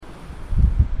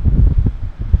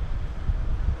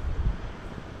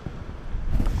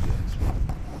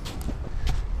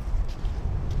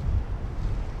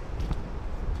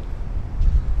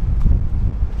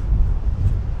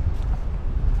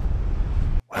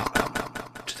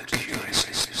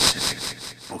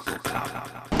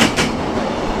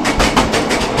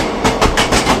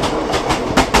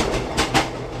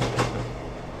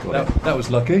was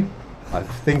lucky. I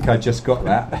think I just got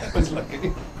that. That was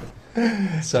lucky.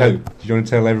 So, do you want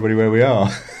to tell everybody where we are?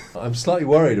 I'm slightly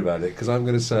worried about it because I'm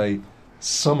going to say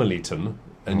Somerleyton,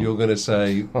 and you're going to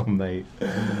say, Oh, mate.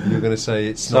 you're going to say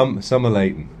it's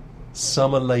Somerleyton.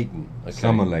 Somerleyton. Okay.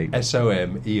 Somerleyton.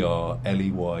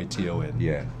 Somerleyton.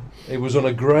 Yeah. It was on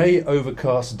a grey,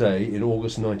 overcast day in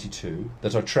August '92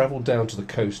 that I travelled down to the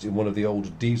coast in one of the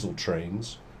old diesel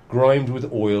trains, grimed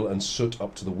with oil and soot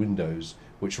up to the windows,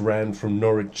 which ran from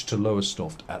Norwich to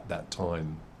Lowestoft at that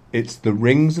time. It's The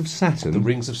Rings of Saturn. The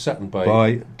Rings of Saturn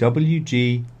by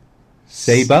W.G.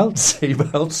 Sebald.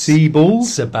 Sebald.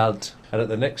 And at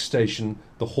the next station,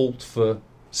 the halt for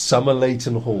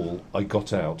Somerleyton Hall, I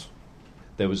got out.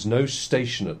 There was no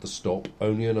station at the stop,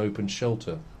 only an open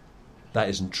shelter. That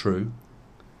isn't true.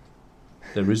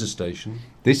 There is a station.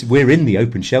 We're in the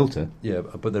open shelter. Yeah,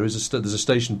 but there's a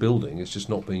station building. It's just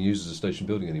not being used as a station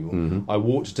building anymore. Mm-hmm. I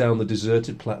walked down the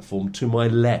deserted platform to my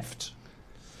left,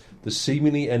 the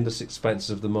seemingly endless expanses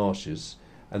of the marshes,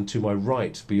 and to my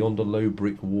right, beyond a low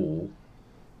brick wall,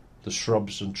 the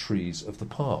shrubs and trees of the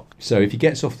park. So if he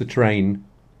gets off the train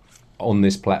on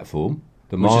this platform,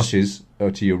 the marshes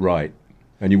are to your right,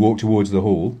 and you walk towards the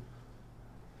hall,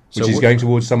 which is going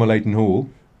towards Somerleyton Hall.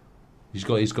 He's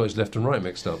got his left and right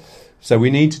mixed up. So we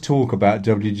need to talk about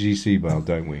W.G. Sebald,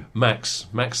 don't we? Max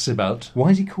Sebald.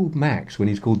 Why is he called Max when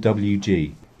he's called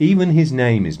W.G.? Even his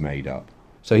name is made up.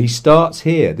 So he starts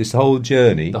here, this whole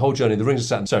journey. The whole journey, the Rings of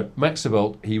Saturn. So Max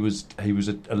Sebald, he was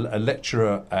a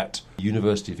lecturer at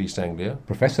University of East Anglia.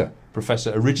 Professor,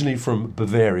 originally from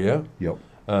Bavaria.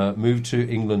 Yep. Moved to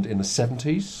England in the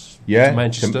 70s. Yeah. To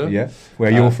Manchester.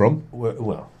 Where you're from.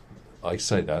 Well, I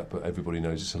say that, but everybody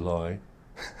knows it's a lie.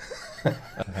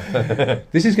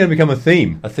 This is going to become a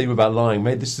theme. A theme about lying.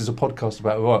 Maybe this is a podcast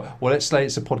about... Well, let's say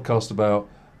it's a podcast about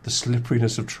the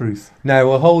slipperiness of truth. No,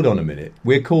 well, hold on a minute.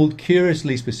 We're called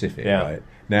Curiously Specific, yeah. Right?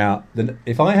 Now,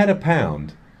 if I had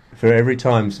 £1 for every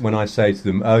time when I say to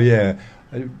them, oh, yeah,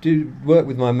 I do work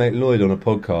with my mate Lloyd on a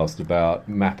podcast about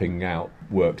mapping out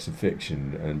works of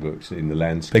fiction and books in the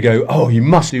landscape. They go, oh, you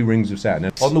must do Rings of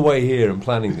Saturn. On the way here and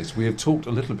planning this, we have talked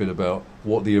a little bit about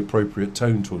what the appropriate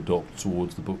tone to adopt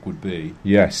towards the book would be.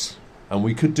 Yes. And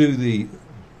we could do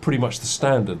pretty much the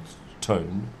standard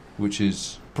tone, which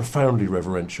is profoundly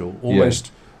reverential,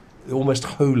 almost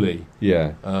holy.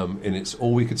 Yeah. In its,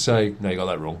 or we could say, no, you got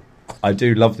that wrong. I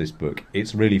do love this book.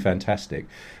 It's really fantastic.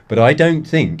 But I don't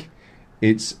think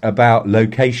it's about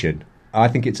location. I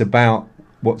think it's about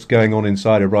what's going on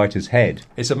inside a writer's head.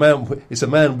 It's a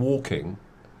man walking.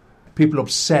 People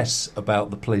obsess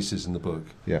about the places in the book.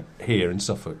 Yeah. Here in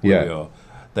Suffolk, where we are.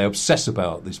 They obsess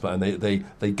about these, and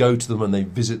they go to them and they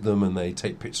visit them and they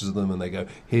take pictures of them and they go,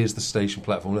 here's the station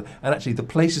platform. And actually the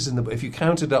places in the book, if you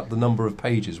counted up the number of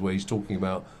pages where he's talking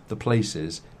about the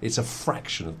places, it's a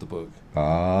fraction of the book.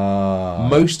 Ah.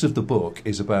 Most of the book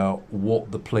is about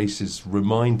what the places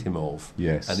remind him of.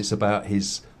 Yes. And it's about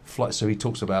his flight. So he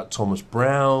talks about Thomas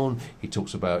Brown, he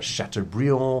talks about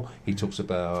Chateaubriand, he talks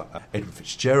about Edward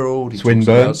Fitzgerald, he talks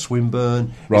about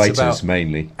Swinburne. Writers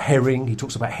mainly. Herring, he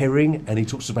talks about herring, and he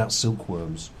talks about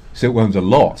silkworms. Silkworms a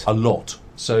lot. A lot.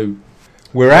 So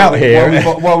we're out here.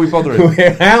 Why are we bothering?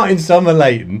 We're out in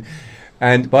Somerleyton.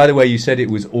 And by the way, you said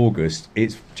it was August.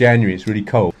 It's January, it's really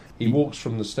cold. He walks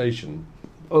from the station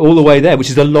all the way there, which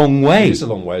is a long way. It is a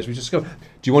long way, as we just go. Do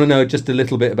you want to know just a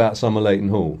little bit about Somerleyton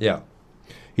Hall? Yeah.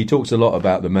 He talks a lot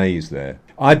about the maze there.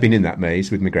 I've been in that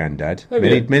maze with my granddad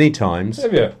many times.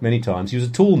 Have you? Many times. He was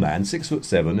a tall man,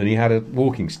 7'7", and he had a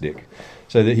walking stick,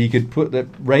 so that he could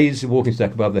raise the walking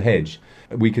stick above the hedge.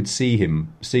 We could see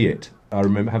it. I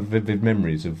have vivid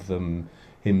memories of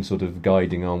him sort of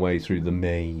guiding our way through the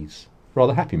maze.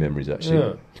 Rather happy memories, actually.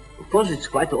 Yeah. Of course, it's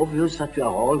quite obvious that we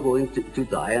are all going to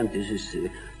die, and this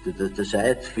is the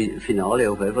sad finale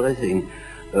of everything.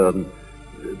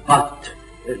 But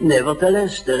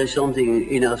nevertheless, there is something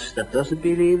in us that doesn't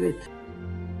believe it.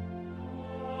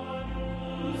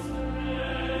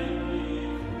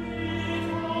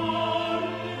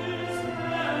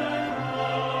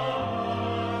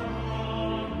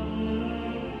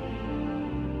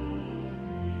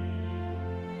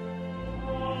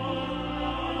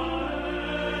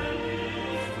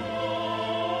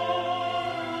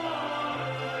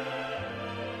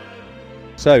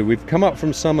 So we've come up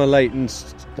from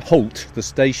Somerleyton's halt, the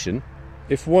station.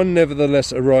 If one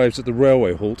nevertheless arrives at the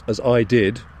railway halt, as I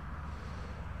did,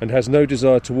 and has no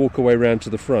desire to walk away round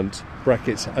to the front,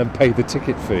 brackets, and pay the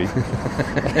ticket fee,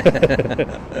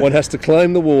 one has to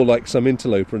climb the wall like some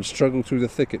interloper and struggle through the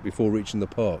thicket before reaching the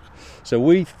park. So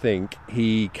we think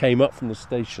he came up from the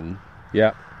station,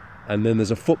 yeah, And then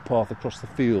there's a footpath across the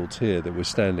fields here that we're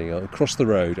standing across the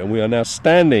road, and we are now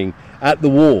standing at the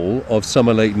wall of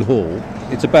Somerleyton Hall.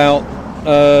 It's about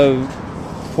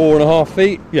 4.5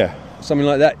 feet. Yeah, something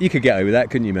like that. You could get over that,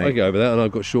 couldn't you, mate? I get over that, and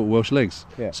I've got short Welsh legs.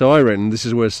 Yeah. So I reckon this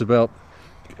is where Sibel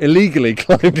illegally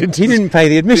climbed into. He didn't pay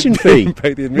the admission fee.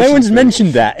 No one's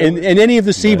mentioned that in any of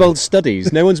the Sebald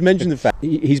studies. No one's mentioned the fact.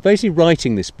 He's basically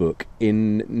writing this book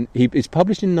it's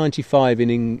published in 95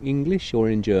 in English or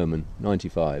in German.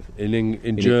 95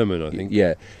 in German, I think.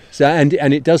 Yeah. So and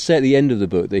it does say at the end of the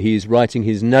book that he's writing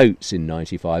his notes in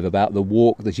 95 about the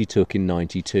walk that he took in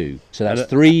 92. So that's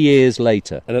 3 years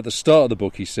later. And at the start of the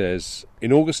book, he says,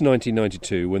 "In August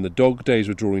 1992, when the dog days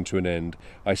were drawing to an end,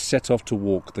 I set off to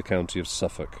walk the county of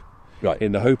Suffolk, Right.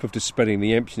 in the hope of dispelling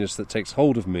the emptiness that takes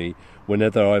hold of me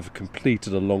whenever I've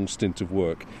completed a long stint of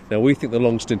work." Now, we think the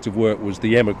long stint of work was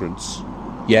The Emigrants.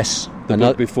 Yes. The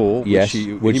book before. Yes.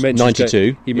 Which he mentions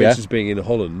 92. He mentions being in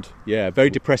Holland. Yeah, very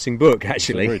depressing book,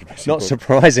 actually. Very depressing Not book.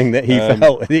 surprising that he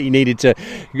felt that he needed to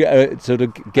sort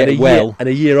of get well. And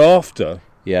a year after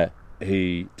Yeah.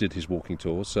 he did his walking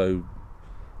tour, so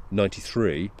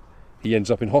 93, he ends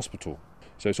up in hospital.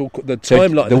 So it's all the So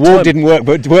timeline. the walk didn't work,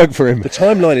 but it worked for him. The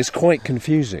timeline is quite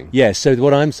confusing. Yes, so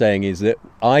what I'm saying is that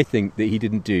I think that he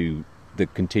didn't do the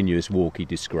continuous walk he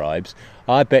describes.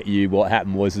 I bet you what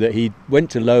happened was that he went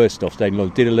to Lowestoft, stayed long,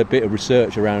 did a little bit of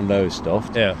research around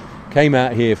Lowestoft, Yeah, came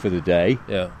out here for the day,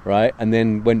 yeah, right, and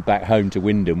then went back home to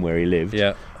Wyndham where he lived.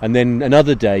 yeah. And then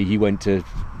another day he went to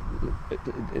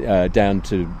down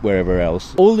to wherever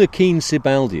else. All the keen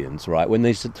Sibaldians, right, when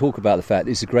they talk about the fact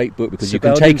it's a great book because you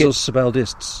can take it... or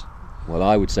Sibaldists? Well,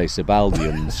 I would say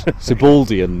Sibaldians.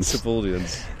 Sibaldians.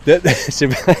 Sibaldians.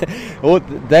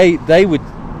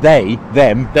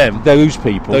 Those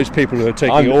people. Those people who are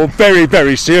taking it all very,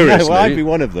 very seriously. No, well, I'd be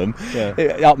one of them. Yeah.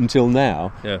 Up until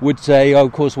now, would say, "Oh,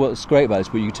 of course, what's great about this,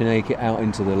 but you can take it out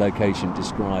into the location it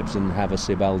describes and have a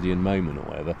Sibaldian moment or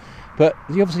whatever." But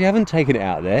you obviously haven't taken it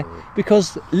out there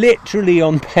because literally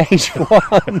on page one,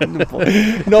 not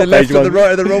the left and the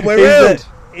right are the wrong way round.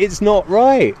 It's not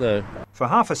right. No. For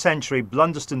half a century,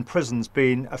 Blundstone Prison's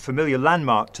been a familiar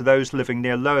landmark to those living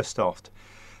near Lowestoft.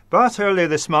 But earlier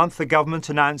this month, the government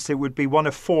announced it would be one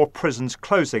of 4 prisons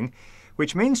closing,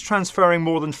 which means transferring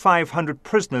more than 500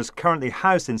 prisoners currently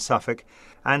housed in Suffolk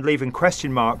and leaving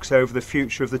question marks over the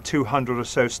future of the 200 or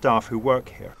so staff who work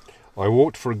here. I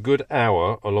walked for a good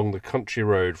hour along the country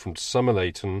road from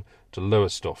Somerleyton to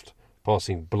Lowestoft,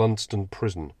 passing Blundstone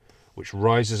Prison, which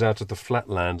rises out of the flat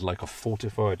land like a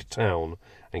fortified town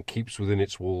and keeps within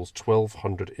its walls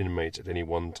 1,200 inmates at any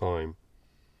one time.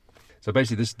 So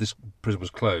basically this prison was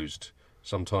closed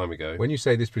some time ago. When you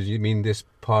say this prison, you mean this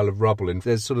pile of rubble, and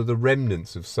there's sort of the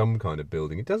remnants of some kind of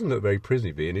building. It doesn't look very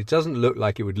prison-y, and it doesn't look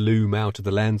like it would loom out of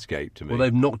the landscape to me. Well,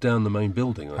 they've knocked down the main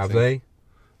building, I think. Have they?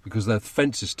 Because the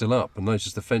fence is still up, and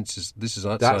notice the fence is... This is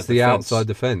outside That's the fence. outside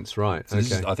the fence, right. So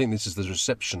okay. I think this is the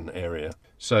reception area.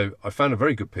 So I found a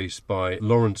very good piece by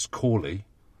Lawrence Corley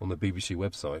on the BBC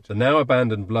website. The now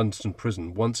abandoned Blundstone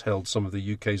Prison once held some of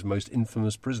the UK's most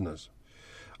infamous prisoners.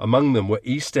 Among them were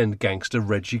East End gangster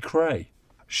Reggie Cray,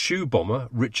 shoe bomber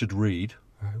Richard Reed,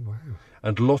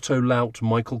 and lotto lout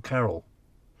Michael Carroll.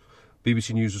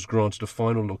 BBC News was granted a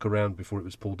final look around before it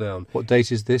was pulled down. What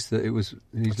date is this that it was...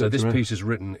 So this piece is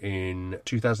written in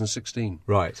 2016.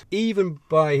 Right. Even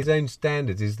by his own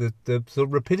standards, is the sort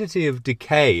of rapidity of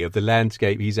decay of the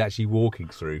landscape he's actually walking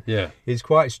through is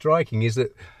quite striking, is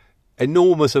that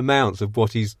enormous amounts of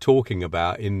what he's talking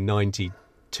about in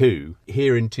 92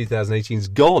 here in 2018 is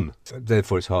gone.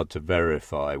 Therefore, it's hard to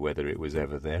verify whether it was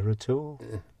ever there at all.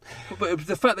 But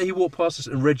the fact that he walked past us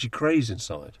and Reggie Cray's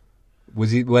inside...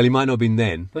 Was he? Well, he might not have been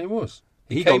then. No, he was.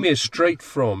 He came here straight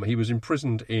from... He was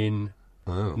imprisoned in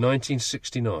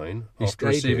 1969 after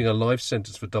receiving a life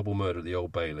sentence for double murder at the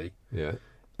Old Bailey. Yeah.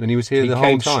 And he was here the whole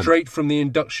time. He came straight from the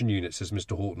induction unit, says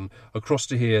Mr. Horton, across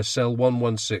to here, cell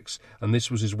 116, and this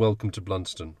was his welcome to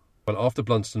Blundstone. Well, after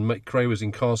Blundstone, Cray was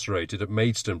incarcerated at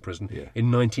Maidstone Prison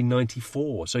in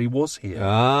 1994, so he was here.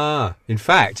 Ah, in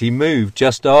fact, he moved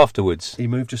just afterwards.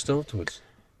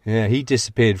 Yeah, he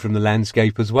disappeared from the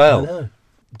landscape as well. I know.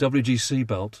 W.G.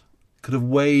 Seabelt could have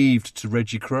waved to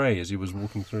Reggie Cray as he was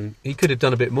walking through. He could have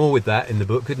done a bit more with that in the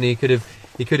book, couldn't he?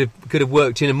 He could have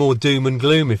worked in a more doom and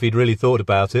gloom if he'd really thought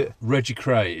about it. Reggie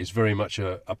Cray is very much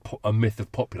a myth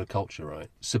of popular culture, right?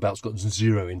 Seabelt's got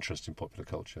zero interest in popular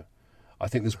culture. I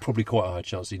think there's probably quite a high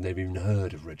chance he'd never even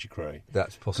heard of Reggie Cray.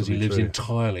 That's possibly because he lives true.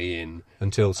 entirely in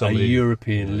a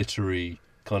European literary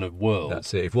kind of world.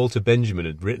 That's it. If Walter Benjamin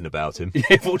had written about him.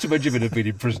 If Walter Benjamin had been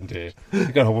imprisoned here.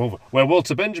 Where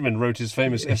Walter Benjamin wrote his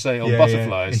famous essay on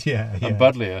butterflies and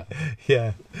Buddleia.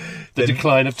 Yeah. The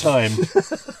Decline of Time.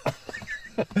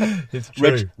 It's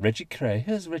true. Reggie Cray.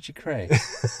 Here's Reggie Cray.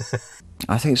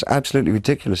 I think it's absolutely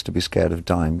ridiculous to be scared of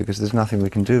dying because there's nothing we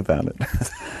can do about it.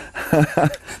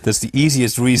 That's the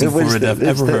easiest reason for it I've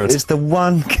ever heard. It's the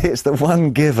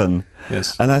one given.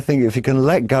 Yes. And I think if you can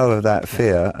let go of that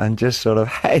fear and just sort of,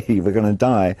 hey, we're going to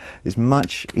die, it's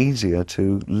much easier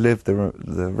to live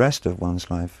the rest of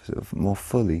one's life sort of more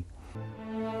fully.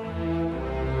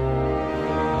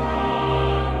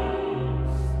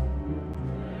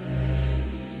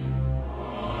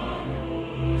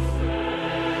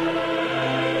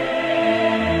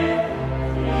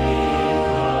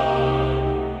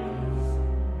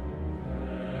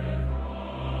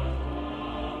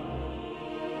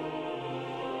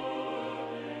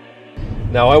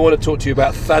 Now, I want to talk to you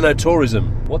about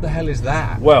thanatourism. What the hell is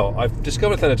that? Well, I've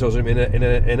discovered thanatourism in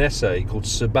an essay called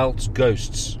Sebalt's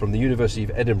Ghosts from the University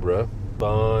of Edinburgh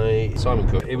by Simon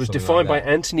Cook. It was defined by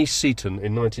Anthony Seaton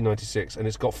in 1996, and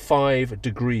it's got 5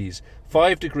 degrees.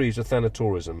 5 degrees of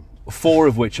thanatourism, 4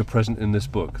 of which are present in this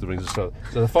book, The Rings of Saturn.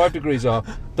 So the 5 degrees are: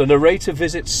 the narrator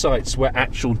visits sites where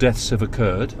actual deaths have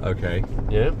occurred. Okay.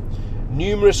 Yeah.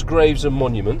 Numerous graves and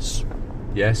monuments.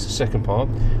 Yes. Second part.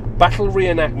 Battle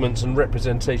reenactments and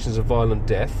representations of violent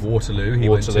death. Waterloo.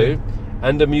 Waterloo.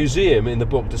 And a museum in the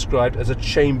book described as a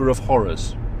chamber of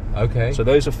horrors. Okay. So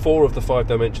those are 4 of the 5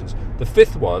 dimensions. The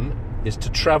 5th one is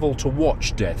to travel to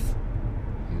watch death.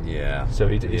 Yeah. So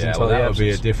he's well, entirely that would be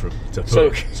a absent. different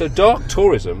book. So dark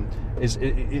tourism is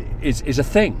a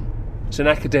thing. It's an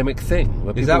academic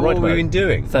thing. Is that what we've been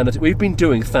doing? We've been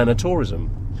doing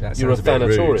thanatourism. That You're a sounds a bit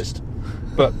rude. thanatorist.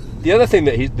 But the other thing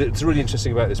that's really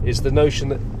interesting about this is the notion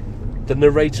that the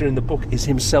narrator in the book is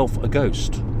himself a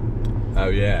ghost. Oh,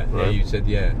 yeah. Right. Yeah, you said,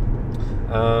 yeah.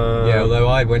 Yeah, although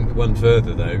I went one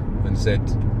further, though, and said,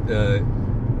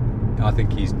 I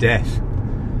think he's death.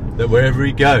 That wherever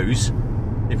he goes,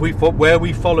 where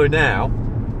we follow now,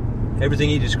 everything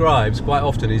he describes quite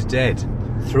often is dead.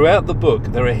 Throughout the book,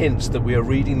 there are hints that we are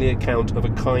reading the account of a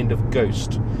kind of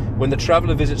ghost. When the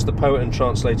traveller visits the poet and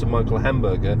translator Michael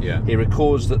Hamburger, he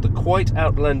records that the quite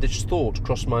outlandish thought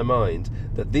crossed my mind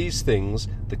that these things,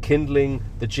 the kindling,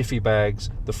 the jiffy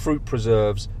bags, the fruit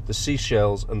preserves, the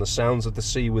seashells and the sounds of the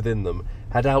sea within them,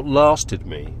 had outlasted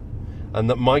me, and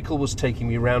that Michael was taking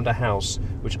me round a house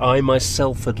which I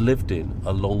myself had lived in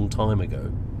a long time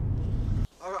ago.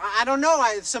 I don't know.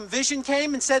 Some vision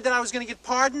came and said that I was going to get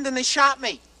pardoned, and they shot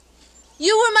me.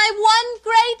 You were my one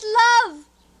great love.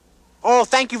 Oh,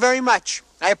 thank you very much.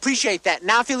 I appreciate that.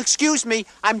 Now, if you'll excuse me,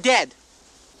 I'm dead.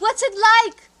 What's it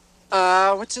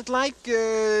like? What's it like?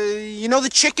 You know the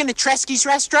chicken at Tresky's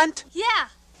restaurant? Yeah.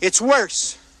 It's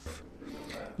worse.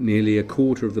 Nearly a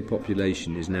quarter of the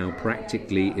population is now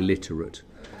practically illiterate,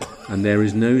 and there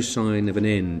is no sign of an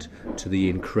end to the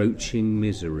encroaching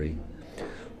misery.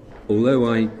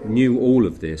 Although I knew all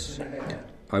of this,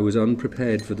 I was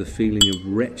unprepared for the feeling of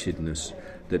wretchedness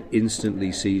that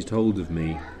instantly seized hold of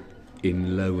me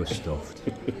in Lowestoft.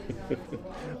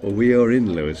 Well, we are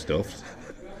in Lowestoft,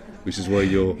 which is why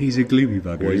He's a gloomy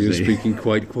bugger, why you're speaking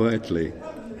quite quietly,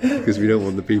 because we don't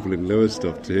want the people in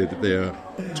Lowestoft to hear that they are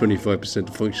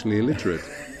 25% functionally illiterate.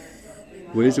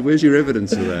 Where's your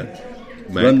evidence of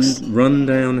that, Max?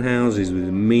 Run-down houses with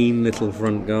mean little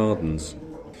front gardens.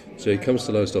 So he comes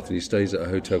to Lowestoft and he stays at a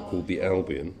hotel called the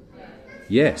Albion.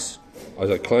 Yes. As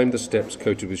I climbed the steps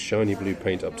coated with shiny blue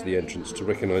paint up to the entrance to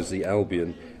recognise the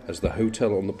Albion as the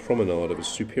hotel on the promenade of a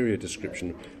superior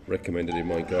description recommended in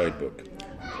my guidebook.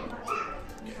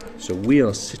 So we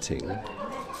are sitting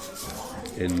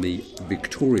in the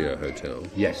Victoria Hotel.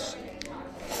 Yes.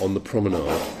 On the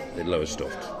promenade in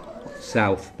Lowestoft.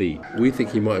 South Beach. We think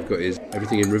he might have got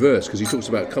everything in reverse because he talks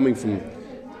about coming from...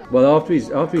 Well, after he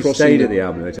stayed at the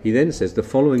Albion Hotel, he then says, the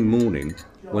following morning,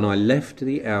 when I left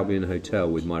the Albion Hotel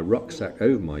with my rucksack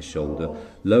over my shoulder,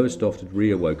 Lowestoft had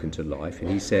reawoken to life, and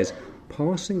he says,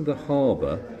 passing the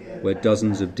harbour, where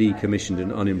dozens of decommissioned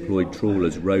and unemployed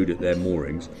trawlers rode at their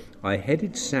moorings, I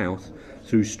headed south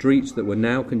through streets that were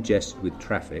now congested with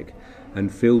traffic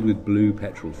and filled with blue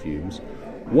petrol fumes.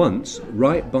 Once,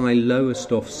 right by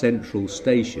Lowestoft Central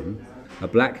Station, a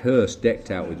black hearse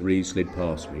decked out with wreaths slid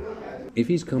past me. If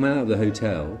he's come out of the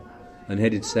hotel and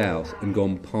headed south and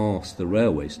gone past the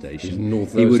railway station,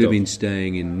 he would have been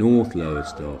staying in North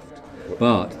Lowestoft.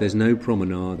 But there's no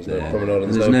promenade there,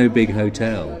 and there's no big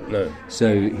hotel. No.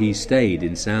 So he stayed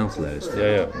in South Lowestoft.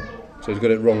 Yeah. So he's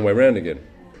got it wrong way round again.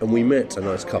 And we met a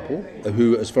nice couple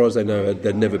who, as far as they know,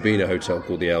 there'd never been a hotel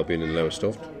called the Albion in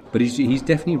Lowestoft. But he's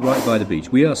definitely right by the beach.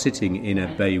 We are sitting in a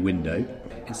bay window.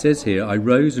 It says here, I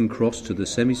rose and crossed to the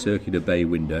semicircular bay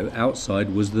window.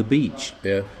 Outside was the beach.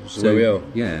 Yeah, so where we are.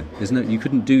 Yeah, you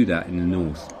couldn't do that in the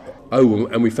north. Oh,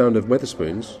 and we found a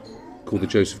Wetherspoons called the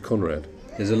Joseph Conrad.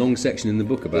 There's a long section in the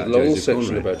book about Joseph Conrad. Joseph A long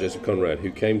section Conrad. about Joseph Conrad,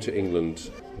 who came to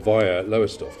England via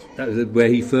Lowestoft. That was where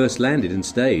he first landed and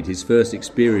stayed. His first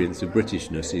experience of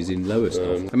Britishness is in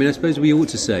Lowestoft. I mean, I suppose we ought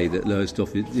to say that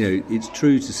Lowestoft, it's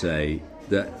true to say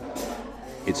that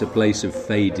it's a place of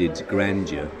faded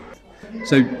grandeur.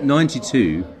 So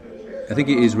 92, I think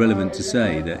it is relevant to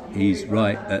say that he's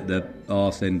right at the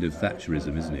arse end of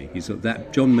Thatcherism, isn't he? He's got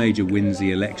that John Major wins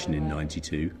the election in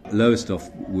 92.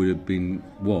 Lowestoft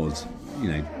was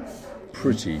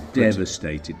pretty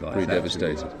devastated by Pretty Thatcherism.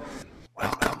 devastated.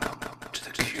 Welcome to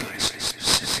the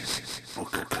Curious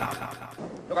Book Club.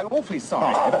 Look, I'm awfully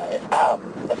sorry. I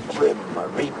am the Grim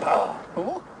Reaper.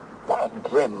 Who? The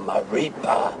Grim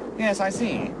Reaper. Yes, I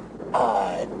see.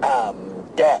 I am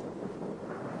death.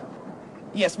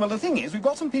 Yes, well, the thing is, we've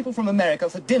got some people from America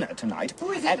for dinner tonight.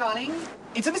 Who is it, darling?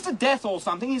 It's a Mr. Death or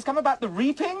something. He's come about the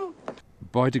reaping.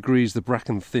 By degrees the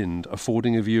bracken thinned,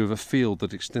 affording a view of a field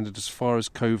that extended as far as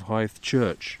Cove Hythe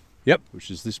Church. Yep. Which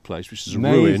is this place, which is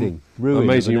Amazing. a ruin.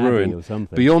 Amazing of an abbey ruin. or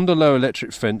something. Beyond a low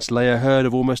electric fence lay a herd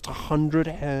of almost 100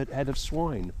 head of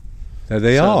swine. There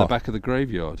they Sat are. at the back of the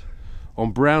graveyard.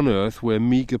 On brown earth where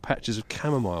meagre patches of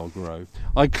chamomile grow.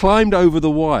 I climbed over the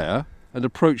wire and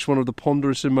approached one of the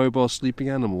ponderous immobile sleeping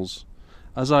animals.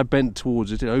 As I bent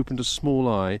towards it, it opened a small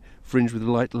eye, fringed with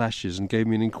light lashes, and gave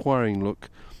me an inquiring look.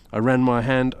 I ran my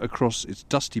hand across its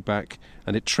dusty back,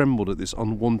 and it trembled at this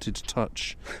unwanted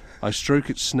touch. I stroke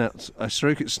its snout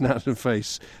and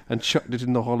face, and chucked it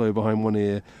in the hollow behind one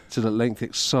ear, till at length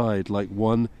it sighed like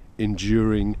one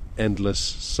enduring endless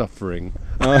suffering.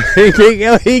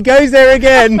 He goes there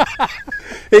again.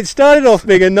 It started off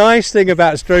being a nice thing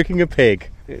about stroking a pig.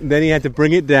 Then he had to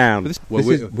bring it down.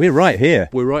 We're right here.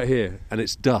 We're right here, and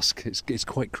it's dusk. It's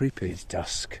quite creepy. It's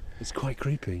dusk. It's quite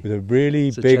creepy. With a really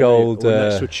It's a big chariot, old or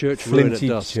next to a church ruin at flinty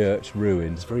dusk. church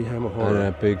ruin. It's very Hammer And horror.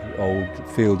 a big old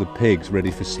field of pigs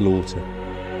ready for slaughter.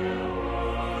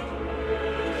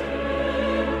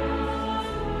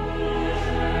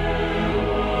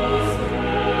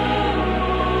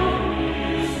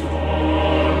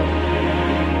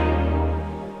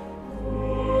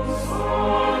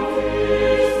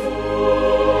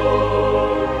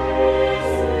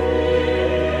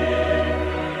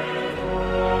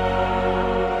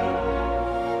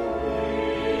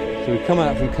 So we come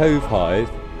out from Cove Hythe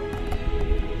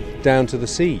down to the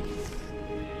sea,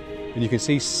 and you can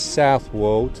see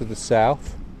Southwold to the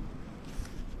south,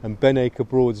 and Benacre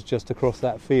Broad's just across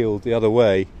that field the other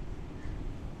way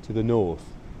to the north.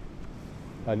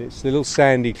 And it's the little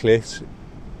sandy cliffs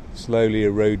slowly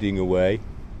eroding away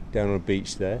down on a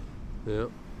beach there. Yeah.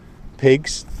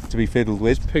 Pigs to be fiddled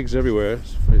with. Pigs everywhere.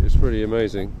 It's really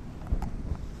amazing.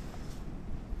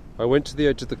 I went to the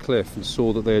edge of the cliff and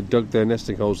saw that they had dug their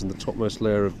nesting holes in the topmost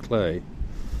layer of clay.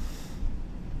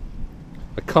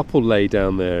 A couple lay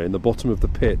down there in the bottom of the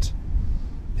pit.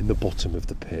 In the bottom of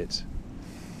the pit.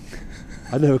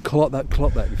 I never clocked that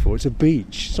before. It's a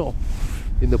beach. It's not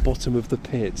in the bottom of the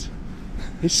pit.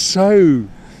 It's so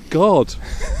God.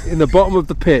 In the bottom of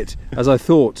the pit, as I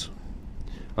thought.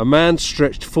 A man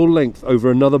stretched full length over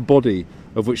another body,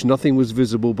 of which nothing was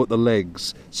visible but the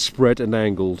legs, spread and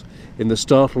angled. In the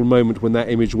startled moment when that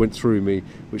image went through me,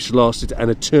 which lasted an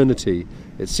eternity,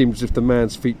 it seemed as if the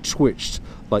man's feet twitched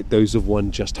like those of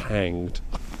one just hanged.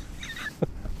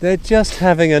 They're just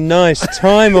having a nice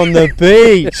time on the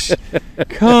beach.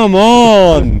 Come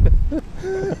on.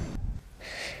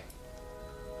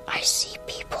 I see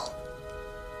people.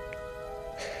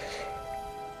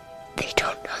 They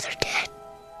don't know they're dead.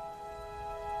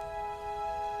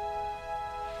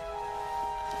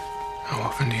 How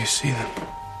often do you see them?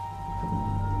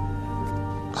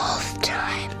 All the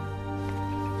time.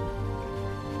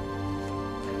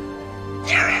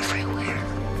 They're everywhere.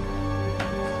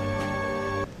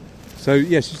 So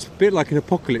yes, it's a bit like an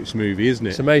apocalypse movie, isn't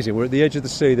it? It's amazing. We're at the edge of the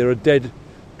sea. There are dead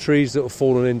trees that have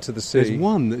fallen into the sea. There's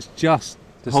one that's just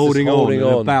Just holding holding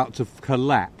on, on. about to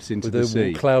collapse into with the the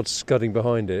sea. clouds scudding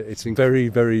behind it. It's very,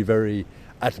 very, very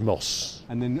Atmos.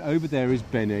 And then over there is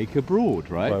Benacre Broad,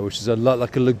 right? Which is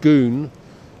like a lagoon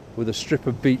with a strip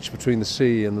of beach between the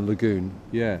sea and the lagoon.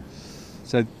 Yeah.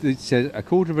 So it says a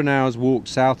quarter of an hour's walk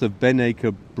south of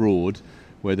Benacre Broad,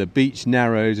 where the beach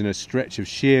narrows and a stretch of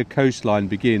sheer coastline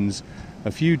begins,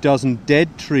 a few dozen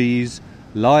dead trees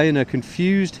lie in a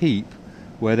confused heap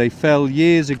where they fell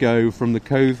years ago from the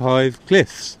Cove Hythe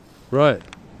cliffs. Right.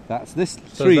 That's this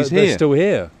So trees they're here. still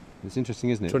here. It's interesting,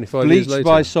 isn't it? 25 years Bleached later.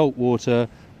 by salt water,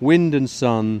 wind and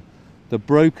sun, the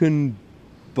broken,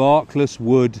 barkless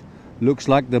wood looks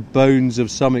like the bones of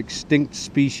some extinct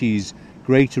species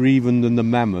greater even than the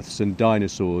mammoths and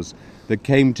dinosaurs that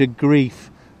came to grief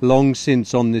long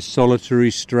since on this solitary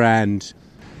strand.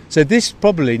 So this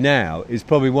probably now is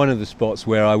probably one of the spots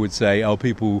where I would say,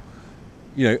 people,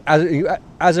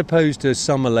 as opposed to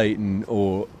Somerleyton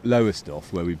or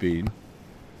Lowestoft where we've been,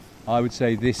 I would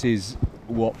say this is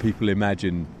what people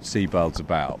imagine Seabald's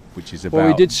about, which is about... Well,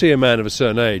 we did see a man of a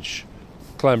certain age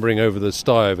clambering over the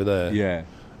stye over there. Yeah.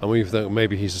 And we thought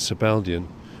maybe he's a Sebaldian.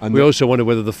 And we also wonder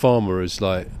whether the farmer is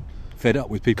like... fed up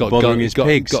with people bothering his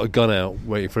pigs. Got a gun out,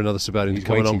 waiting for another Sebaldian to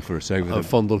come along for us over and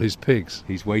fondle his pigs.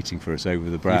 He's waiting for us over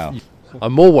the brow.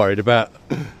 I'm more worried about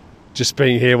just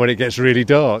being here when it gets really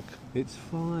dark. It's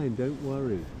fine, don't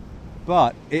worry.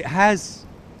 But it has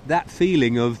that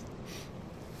feeling of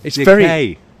it's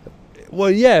decay. Very...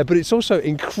 Well, yeah, but it's also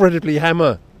incredibly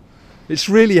hammer. It's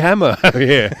really hammer out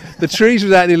here. The trees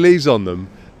without any leaves on them,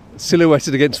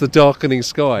 silhouetted against the darkening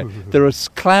sky. There are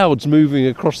clouds moving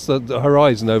across the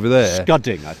horizon over there.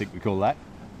 Scudding, I think we call that.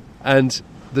 And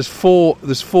there's four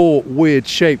weird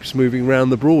shapes moving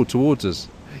round the Broad towards us.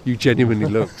 You genuinely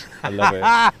looked. I love it.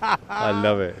 I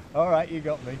love it. All right, you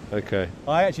got me. Okay.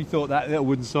 I actually thought that little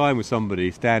wooden sign was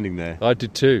somebody standing there. I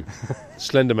did too.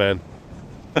 Slender Man.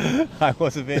 I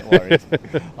was a bit worried.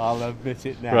 I'll admit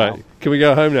it now. Right. Can we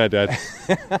go home now, Dad?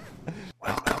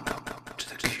 Welcome to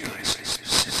the Curiously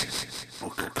Specific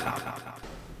Book Club.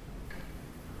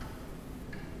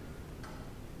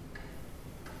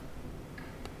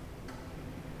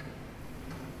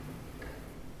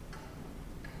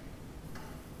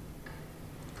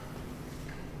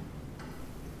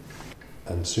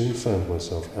 And soon found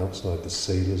myself outside the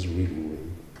Sailors' Reading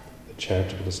Room, a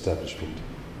charitable establishment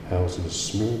housed in a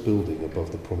small building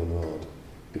above the promenade,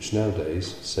 which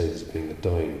nowadays, sailors being a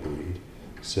dying breed,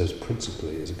 serves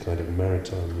principally as a kind of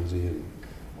maritime museum,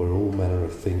 where all manner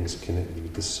of things connected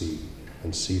with the sea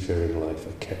and seafaring life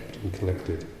are kept and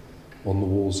collected. On the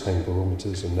walls hang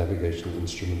barometers and navigational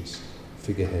instruments,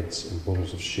 figureheads and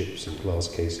models of ships in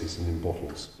glass cases and in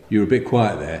bottles. You're a bit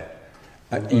quiet there.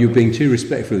 You're being too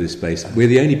respectful of this space. We're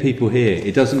the only people here.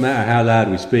 It doesn't matter how loud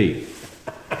we speak.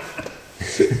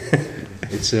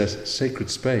 It's a sacred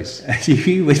space.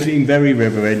 You were being very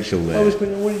reverential there. I was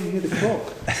waiting to hear the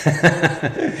clock.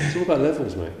 It's all about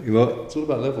levels, mate. What? It's all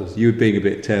about levels. You were being a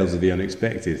bit Tales of the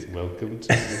Unexpected. Welcome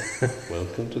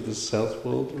to the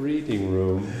Southwold Reading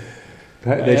Room.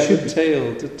 There should a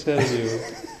tale to tell you.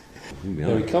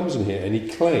 Now he comes in here and he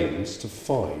claims to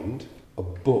find a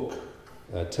book.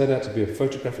 Turned out to be a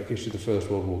photographic issue of the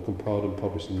First World War, compiled and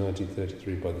published in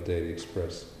 1933 by the Daily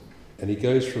Express. And he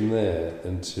goes from there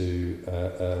into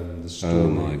the story of... Oh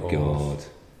my God.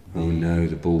 Oh no,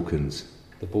 the Balkans.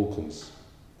 The Balkans.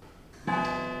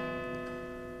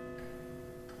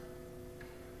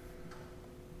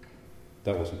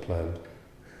 That wasn't planned.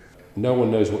 No one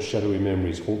knows what shadowy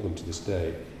memories haunt them to this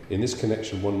day. In this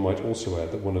connection, one might also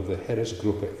add that one of the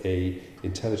Heeresgruppe A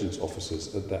intelligence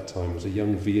officers at that time was a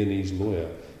young Viennese lawyer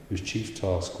whose chief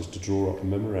task was to draw up a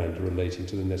memoranda relating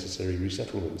to the necessary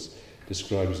resettlements,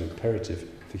 described as imperative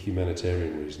for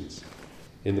humanitarian reasons.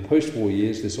 In the post-war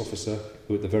years, this officer,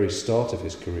 who at the very start of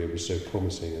his career was so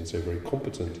promising and so very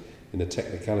competent in the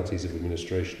technicalities of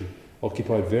administration,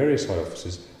 occupied various high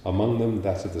offices, among them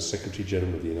that of the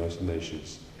Secretary-General of the United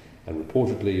Nations. And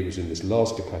reportedly it was in this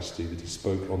last capacity that he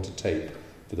spoke onto tape,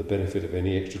 for the benefit of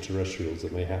any extraterrestrials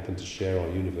that may happen to share our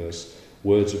universe,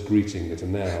 words of greeting that are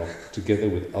now, together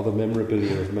with other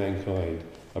memorabilia of mankind,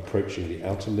 approaching the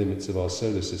outer limits of our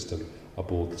solar system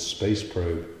aboard the space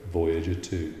probe Voyager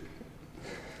 2.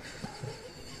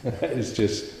 That is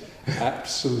just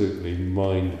absolutely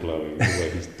mind-blowing,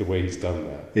 the way he's done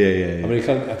that. Yeah. I mean,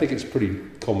 I think it's pretty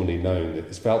commonly known that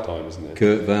it's Waldheim, isn't it?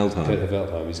 Kurt Waldheim. Kurt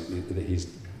Waldheim, his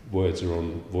words are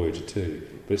on Voyager 2.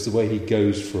 But it's the way he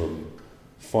goes from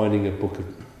finding a book of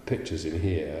pictures in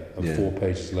here, and 4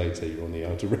 pages later you're on the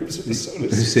outer rims of the solar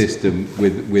system.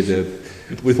 with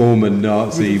a former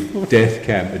Nazi death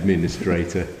camp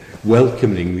administrator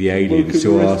welcoming the aliens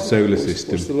to our solar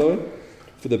system. What's the line?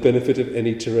 For the benefit of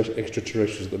any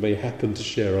extraterrestrials that may happen to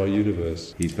share our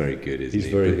universe. He's very good, isn't he?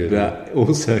 He's very good. But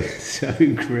also so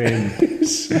grim.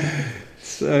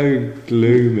 So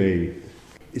gloomy.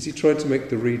 Is he trying to make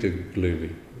the reader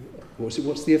gloomy?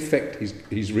 What's the effect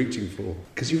he's reaching for?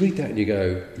 Because you read that and you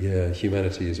go, yeah,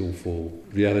 humanity is awful,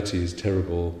 reality is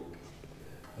terrible,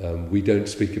 we don't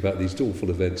speak about these awful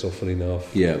events often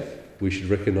enough. Yeah. We should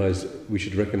recognise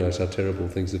how terrible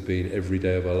things have been every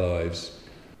day of our lives.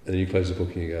 And then you close the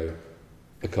book and you go,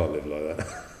 I can't live like that.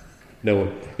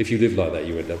 No, if you live like that,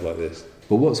 you end up like this.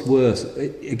 But what's worse,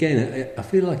 again, I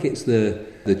feel like it's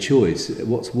the choice.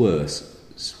 What's worse,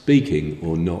 speaking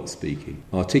or not speaking?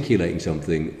 Articulating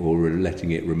something or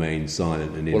letting it remain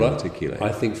silent and inarticulate?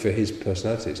 I think for his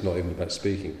personality, it's not even about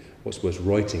speaking. What's worse,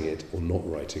 writing it or not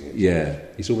writing it? Yeah.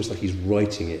 It's almost like he's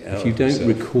writing it out. If you don't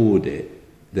himself. record it,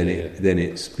 then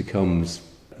it becomes,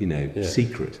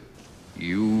 secret.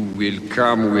 You will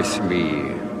come with me.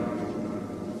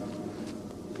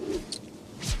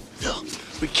 No,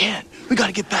 we can't. We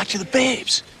gotta get back to the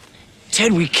babes.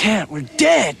 Ted, we can't. We're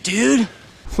dead, dude.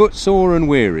 Footsore and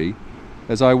weary,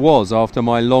 as I was after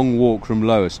my long walk from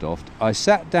Lowestoft, I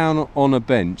sat down on a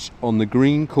bench on the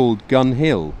green called Gun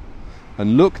Hill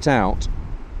and looked out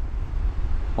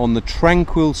on the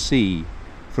tranquil sea,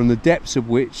 from the depths of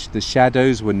which the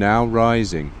shadows were now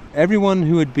rising. Everyone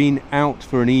who had been out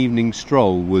for an evening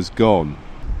stroll was gone.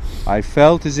 I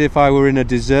felt as if I were in a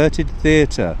deserted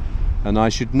theatre, and I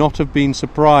should not have been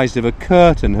surprised if a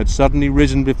curtain had suddenly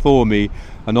risen before me,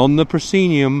 and on the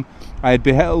proscenium I had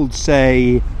beheld,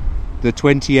 say, the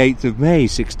 28th of May,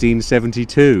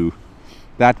 1672,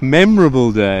 that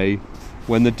memorable day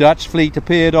when the Dutch fleet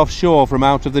appeared offshore from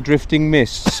out of the drifting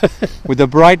mists, with the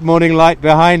bright morning light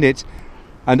behind it,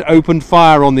 and opened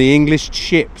fire on the English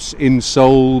ships in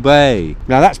Sole Bay.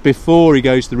 Now that's before he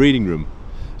goes to the reading room.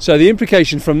 So the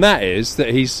implication from that is that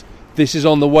this is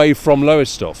on the way from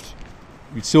Lowestoft.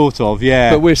 Sort of,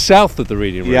 yeah. But we're south of the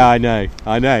reading room. Yeah, I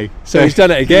know. So he's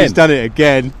done it again. He's done it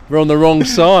again. We're on the wrong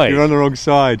side. You're on the wrong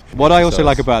side. What I also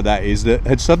like about that is that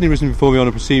had suddenly risen before me on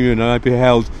a proscenium, and I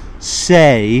beheld,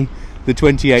 say, the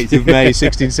 28th of May,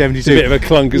 1672. It's a bit of a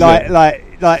clunk, isn't it?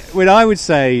 Like when I would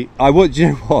say, do you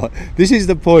know what? This is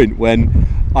the point when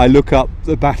I look up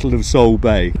the Battle of Sole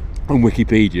Bay on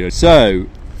Wikipedia. So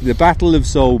the Battle of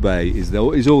Sole Bay is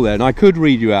all there, and I could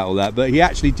read you out all that, but he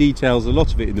actually details a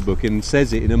lot of it in the book and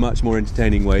says it in a much more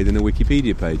entertaining way than a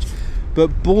Wikipedia page.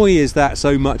 But boy, is that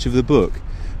so much of the book,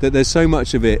 that there's so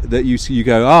much of it that you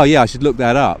go, oh yeah, I should look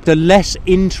that up. The less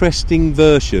interesting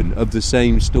version of the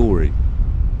same story.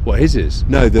 What, his?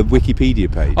 No, the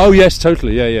Wikipedia page. Oh yes,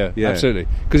 totally, yeah. Absolutely.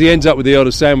 Because he ends up with the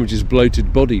old sandwich's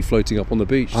bloated body floating up on the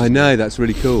beach. I know, that's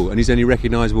really cool. And he's only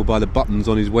recognisable by the buttons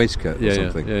on his waistcoat or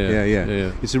something.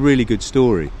 Yeah. It's a really good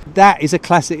story. That is a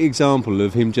classic example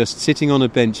of him just sitting on a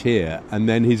bench here and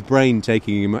then his brain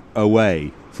taking him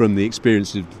away from the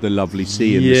experience of the lovely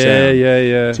sea and the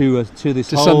sound to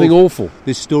this whole, something awful,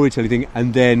 this storytelling thing,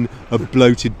 and then a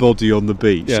bloated body on the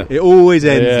beach. It always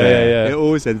ends there. It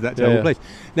always ends that terrible place.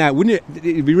 Now, wouldn't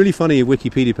it'd be really funny if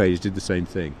Wikipedia pages did the same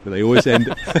thing, but they always end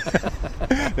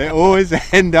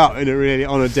up in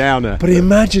on a downer. But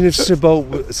imagine if Sebald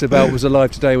was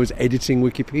alive today and was editing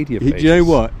Wikipedia pages. Do you know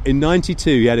what? In '92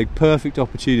 he had a perfect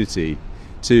opportunity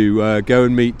to go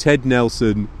and meet Ted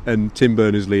Nelson and Tim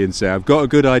Berners-Lee and say, I've got a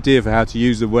good idea for how to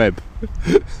use the web.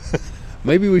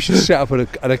 Maybe we should set up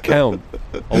an account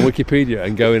on Wikipedia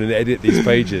and go in and edit these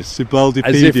pages. Sebaldipedia.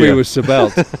 As if we were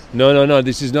Sebald. No,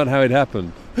 this is not how it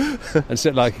happened. And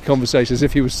set like a conversation as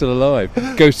if he was still alive.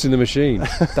 Ghosts in the Machine.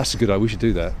 That's a good idea. We should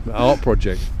do that. Art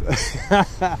project.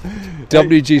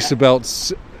 W.G.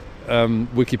 Sebald's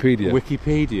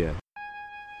Wikipedia.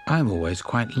 I've always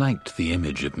quite liked the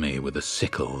image of me with a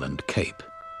sickle and cape,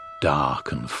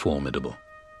 dark and formidable.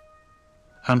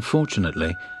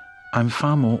 Unfortunately, I'm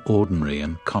far more ordinary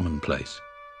and commonplace.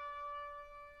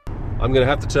 I'm going to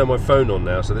have to turn my phone on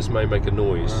now, so this may make a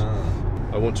noise.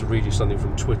 I want to read you something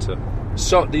from Twitter.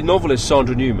 The novelist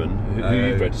Sandra Newman, who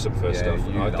you've read some of her stuff,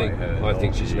 I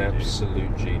think she's an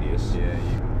absolute genius.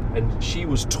 And she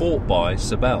was taught by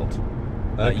Sebald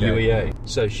at UEA.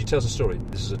 So she tells a story.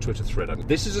 This is a Twitter thread.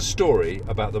 This is a story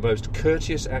about the most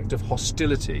courteous act of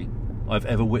hostility I've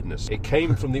ever witnessed. It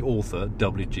came from the author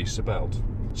W.G. Sebald.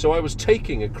 So I was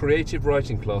taking a creative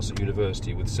writing class at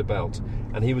university with Sebald,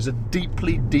 and he was a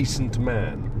deeply decent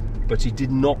man, but he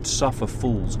did not suffer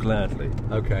fools gladly.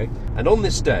 Okay. And on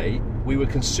this day, we were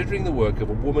considering the work of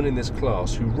a woman in this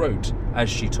class who wrote, as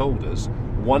she told us,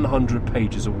 100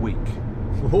 pages a week.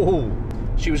 Oh.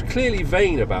 She was clearly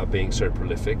vain about being so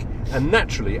prolific, and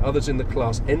naturally others in the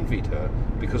class envied her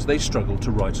because they struggled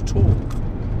to write at all.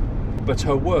 But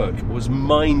her work was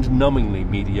mind-numbingly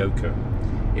mediocre.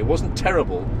 It wasn't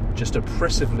terrible, just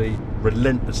oppressively,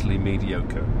 relentlessly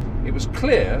mediocre. It was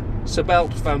clear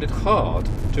Sebald found it hard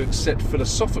to accept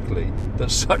philosophically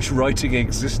that such writing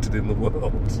existed in the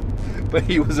world. But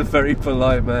he was a very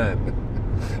polite man.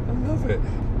 I love it.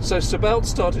 So Sebald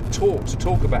started to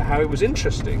talk about how it was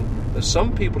interesting that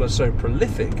some people are so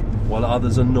prolific while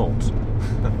others are not.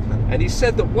 And he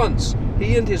said that once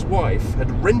he and his wife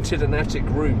had rented an attic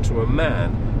room to a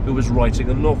man who was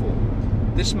writing a novel.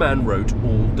 This man wrote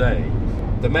all day.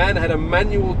 The man had a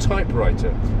manual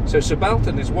typewriter, so Sebald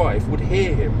and his wife would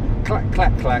hear him clack,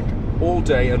 clack, clack all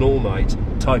day and all night,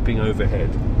 typing overhead.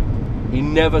 He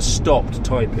never stopped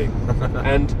typing,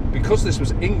 and because this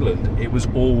was England, it was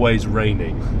always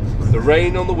raining. The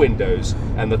rain on the windows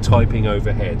and the typing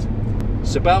overhead.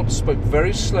 Sebald spoke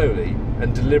very slowly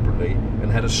and deliberately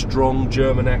and had a strong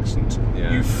German accent.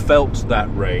 Yeah. You felt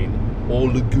that rain, all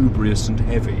lugubrious and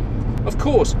heavy. Of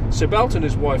course, Sebald and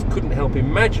his wife couldn't help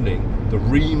imagining the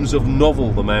reams of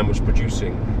novel the man was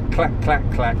producing. Clack, clack,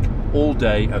 clack, all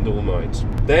day and all night.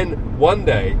 Then, one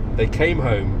day, they came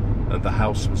home and the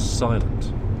house was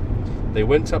silent. They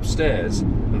went upstairs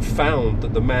and found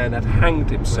that the man had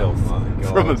hanged himself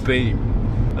from a beam.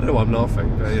 I know I'm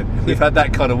laughing. We've had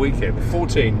that kind of weekend.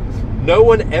 14. No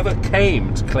one ever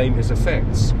came to claim his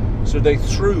effects, so they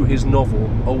threw his novel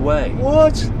away.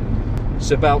 What?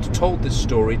 Sebald told this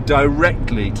story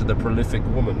directly to the prolific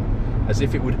woman, as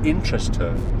if it would interest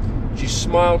her. She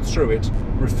smiled through it,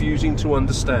 refusing to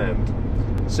understand.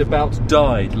 Sebald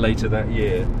died later that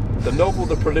year. The novel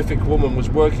the prolific woman was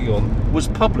working on was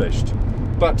published,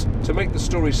 but to make the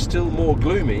story still more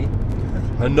gloomy,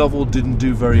 her novel didn't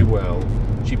do very well.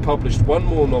 She published one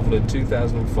more novel in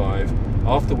 2005,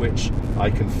 after which I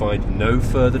can find no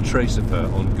further trace of her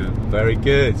on Google. Very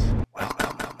good.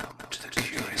 Welcome to the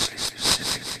Curiously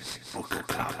Specific Book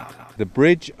Club. The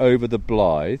bridge over the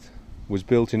Blythe was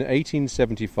built in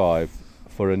 1875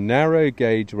 for a narrow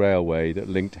gauge railway that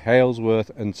linked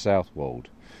Halesworth and Southwold.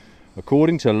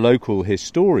 According to local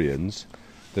historians,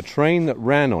 the train that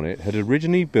ran on it had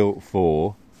originally built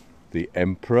for the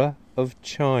Emperor of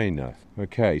China.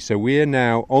 Okay, so we are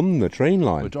now on the train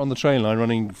line. We're on the train line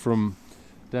running from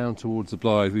down towards the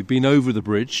Blythe. We've been over the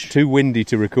bridge. Too windy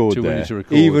to record Too there. windy to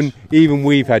record. Even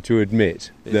we've had to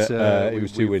admit that it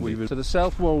was too windy. So the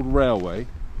Southwold Railway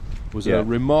was a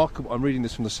remarkable... I'm reading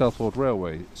this from the Southwold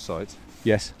Railway site.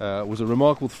 Yes. Was a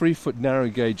remarkable 3-foot narrow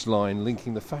gauge line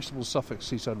linking the fashionable Suffolk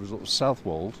seaside resort of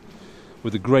Southwold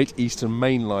with the Great Eastern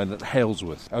Main Line at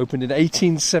Halesworth. Opened in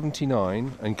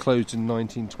 1879 and closed in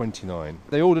 1929.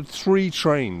 They ordered 3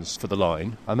 trains for the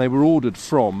line, and they were ordered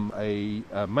from a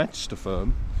Manchester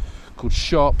firm called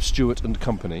Sharp, Stewart and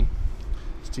Company.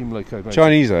 Steam locomotive.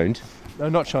 Chinese owned? No,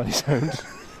 not Chinese owned.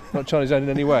 Not Chinese owned in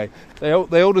any way. They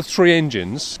ordered 3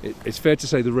 engines. It's fair to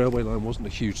say the railway line wasn't a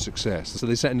huge success, so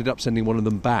they ended up sending one of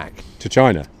them back. To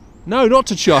China? No, not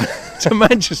to China, to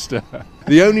Manchester.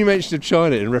 The only mention of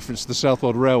China in reference to the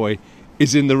Southwold Railway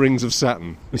is in the Rings of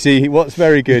Saturn. You see, what's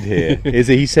very good here is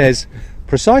that he says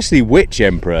precisely which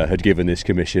emperor had given this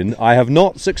commission, I have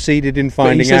not succeeded in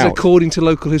finding out. But he says according to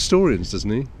local historians,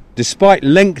 doesn't he? Despite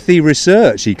lengthy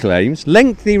research, he claims,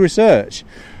 lengthy research,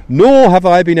 nor have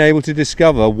I been able to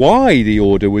discover why the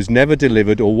order was never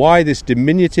delivered or why this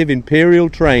diminutive imperial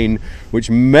train, which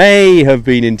may have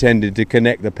been intended to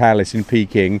connect the palace in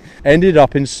Peking, ended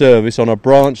up in service on a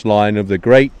branch line of the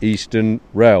Great Eastern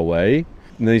Railway.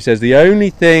 And then he says, the only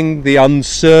thing the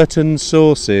uncertain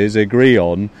sources agree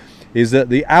on is that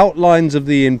the outlines of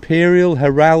the imperial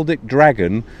heraldic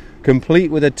dragon,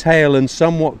 complete with a tail and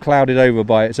somewhat clouded over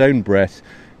by its own breath,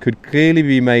 could clearly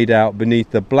be made out beneath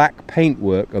the black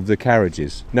paintwork of the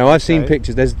carriages. Now, I've seen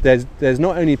pictures. There's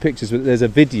not only pictures, but there's a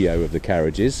video of the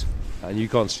carriages. And you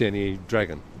can't see any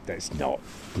dragon? There's not.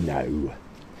 No.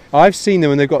 I've seen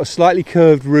them, and they've got a slightly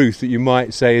curved roof that you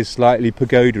might say is slightly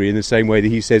pagoda-y, in the same way that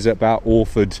he says about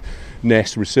Orford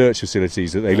Nest research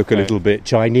facilities, that they look a little bit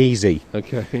Chinesey.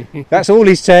 Okay. That's all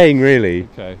he's saying, really.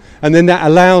 Okay. And then that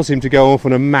allows him to go off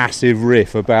on a massive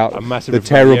riff about the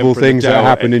terrible things that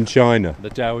happened in China. The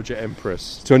Dowager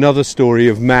Empress. To another story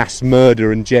of mass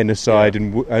murder and genocide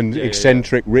and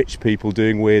eccentric rich people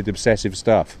doing weird, obsessive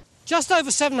stuff. Just over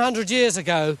 700 years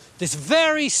ago, this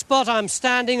very spot I'm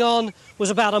standing on was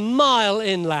about a mile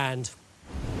inland.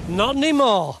 Not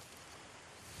anymore.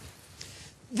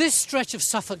 This stretch of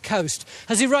Suffolk coast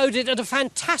has eroded at a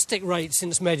fantastic rate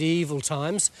since medieval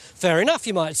times. Fair enough,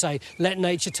 you might say, let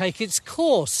nature take its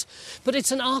course. But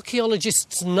it's an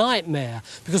archaeologist's nightmare,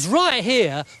 because right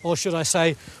here, or should I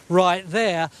say right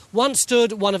there, once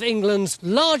stood one of England's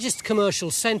largest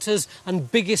commercial centres and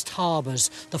biggest harbours,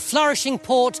 the flourishing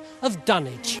port of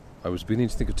Dunwich. I was beginning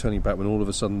to think of turning back when all of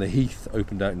a sudden the heath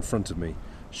opened out in front of me.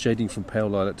 Shading from pale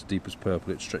lilac to deepest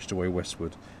purple, it stretched away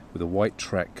westward, with a white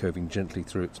track curving gently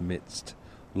through its midst,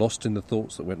 lost in the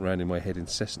thoughts that went round in my head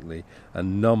incessantly,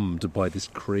 and numbed by this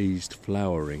crazed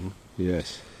flowering.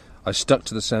 Yes. I stuck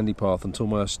to the sandy path until,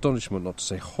 my astonishment, not to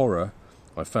say horror,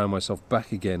 I found myself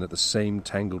back again at the same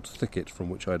tangled thicket from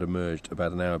which I had emerged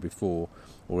about an hour before,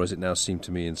 or as it now seemed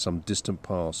to me, in some distant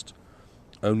past.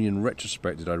 Only in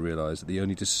retrospect did I realise that the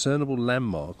only discernible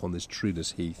landmark on this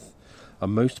treeless heath, a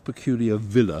most peculiar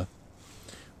villa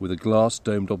with a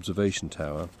glass-domed observation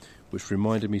tower, which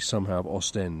reminded me somehow of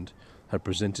Ostend, had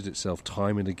presented itself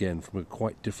time and again from a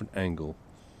quite different angle,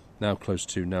 now close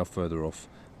to, now further off,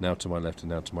 now to my left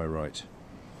and now to my right.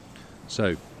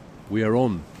 So, we are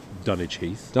on Dunwich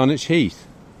Heath. Dunwich Heath.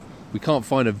 We can't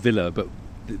find a villa, but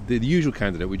the usual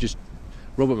candidate,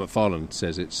 Robert McFarlane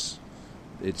says it's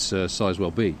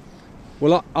Sizewell B.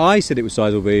 Well, I said it was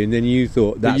Sizewell B, and then you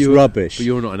thought that's rubbish. But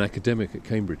you're not an academic at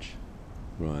Cambridge.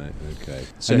 Right, okay.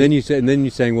 So, and then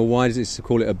you're saying, well, why does it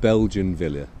call it a Belgian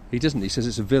villa? He doesn't. He says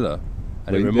it's a villa,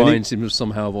 and it reminds him of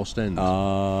somehow of Ostend.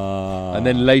 Ah. And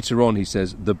then later on, he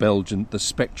says the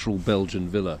spectral Belgian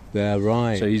villa. Yeah,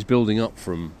 right. So he's building up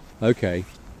from. Okay.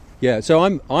 Yeah.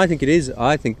 So I think it is.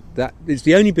 I think that it's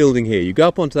the only building here. You go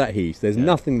up onto that heath. There's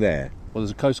nothing there. Well,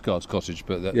 there's a Coast Guard's cottage,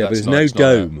 but but there's no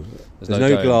dome. There's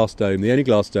no glass dome. The only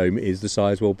glass dome is the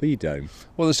Sizewell B dome.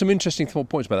 Well, there's some interesting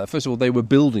points about that. First of all, they were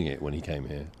building it when he came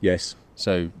here. Yes.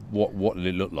 So what did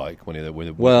it look like when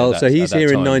so he's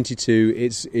here in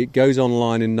 92. It goes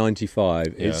online in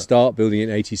 95. Yeah. It start building in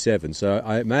 87. So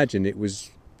I imagine it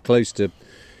was close to.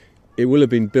 It will have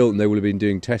been built, and they will have been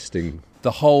doing testing.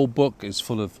 The whole book is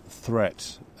full of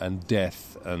threat and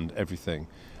death and everything.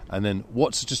 And then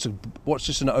what's just an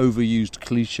overused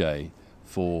cliche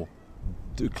for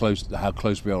how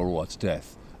close we are all to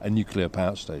death? A nuclear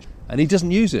power station, and he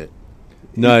doesn't use it.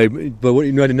 No, but what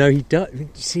he does.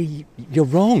 See, you're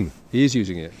wrong. He is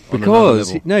using it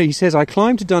because he says, "I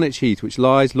climbed to Dunwich Heath, which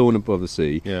lies lawn above the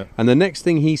sea." Yeah. And the next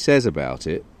thing he says about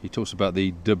it, he talks about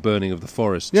the burning of the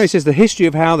forests. No, he says the history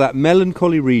of how that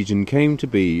melancholy region came to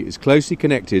be is closely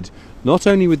connected not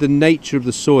only with the nature of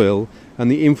the soil and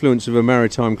the influence of a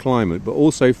maritime climate, but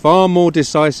also far more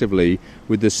decisively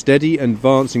with the steady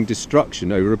advancing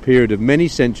destruction over a period of many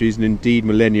centuries and indeed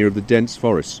millennia of the dense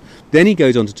forests. Then he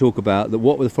goes on to talk about that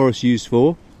what were the forests used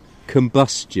for?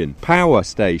 Combustion, power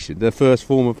station, the first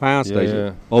form of power station.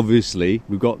 Yeah. Obviously,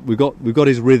 we've got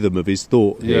his rhythm of his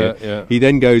thought here. Yeah. He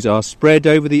then goes, our spread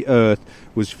over the earth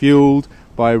was fuelled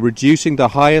by reducing the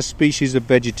higher species of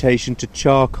vegetation to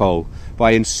charcoal,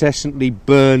 by incessantly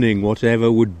burning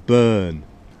whatever would burn.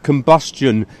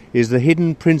 Combustion is the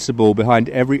hidden principle behind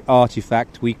every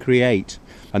artifact we create.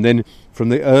 And then, from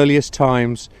the earliest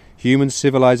times, human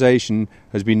civilization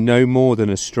has been no more than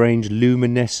a strange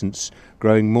luminescence,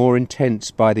 growing more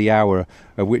intense by the hour,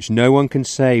 of which no one can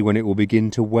say when it will begin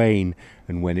to wane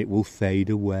and when it will fade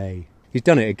away. He's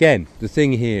done it again. The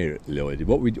thing here, Lloyd,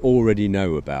 what we already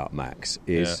know about Max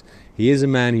is he is a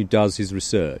man who does his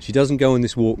research. He doesn't go on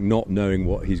this walk not knowing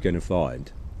what he's going to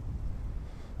find.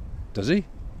 Does he?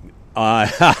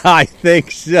 I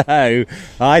think so.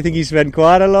 I think he spent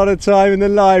quite a lot of time in the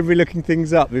library looking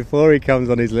things up before he comes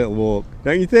on his little walk.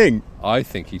 Don't you think? I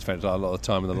think he spent a lot of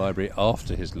time in the library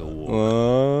after his little walk.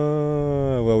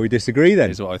 Oh, well, we disagree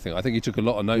then. Is what I think. I think he took a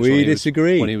lot of notes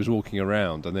when he was walking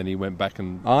around, and then he went back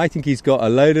and... I think he's got a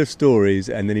load of stories,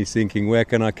 and then he's thinking, where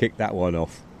can I kick that one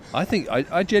off?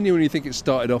 I genuinely think it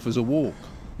started off as a walk.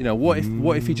 You know, what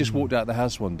if he just walked out the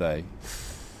house one day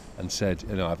and said,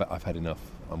 I've had enough.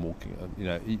 I'm walking.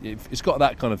 It's got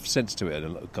that kind of sense to it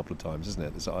a couple of times, isn't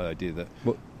it? This idea that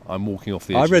I'm walking off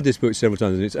the edge. I've read this book several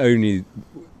times, and it's only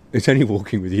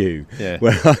Walking with You, yeah,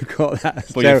 where I've got that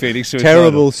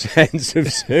terrible sense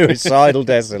of suicidal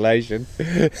desolation.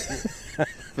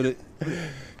 But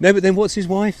then what's his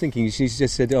wife thinking? She's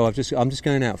just said, "Oh, I'm just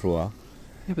going out for a while."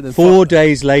 Yeah, but then 4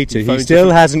 days later, he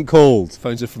still hasn't called.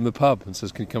 Phones her from the pub and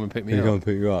says, "Can you come and pick me up?" Come and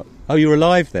pick you up. Oh, you're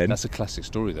alive then? That's a classic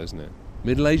story, though, isn't it?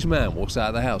 Middle-aged man walks out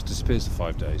of the house, disappears for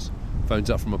 5 days,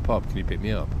 phones up from a pub, "Can you pick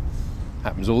me up?"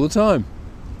 Happens all the time.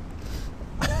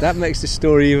 That makes the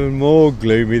story even more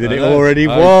gloomy than it already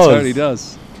was. It totally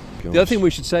does. Gosh. The other thing we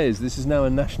should say is this is now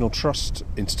a National Trust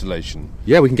installation.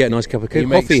 Yeah, we can get a nice cup of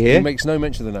coffee here. He makes no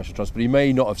mention of the National Trust, but he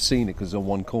may not have seen it because it's on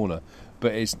one corner.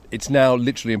 But it's now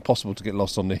literally impossible to get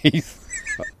lost on the heath.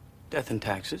 Death and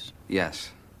taxes?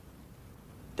 Yes.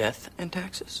 Death and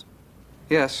taxes?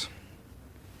 Yes.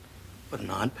 But an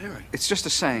odd pairing. It's just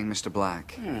a saying, Mr.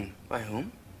 Black. By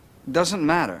whom? Doesn't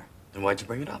matter. Then why'd you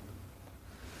bring it up?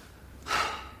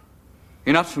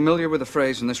 You're not familiar with the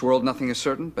phrase, in this world nothing is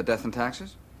certain but death and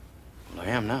taxes? Well, I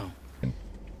am now.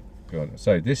 God.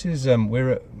 So this is,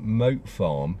 we're at Moat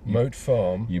Farm. Moat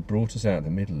Farm. You brought us out in the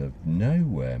middle of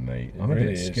nowhere, mate. I'm really a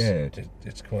bit scared.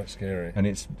 It's quite scary. And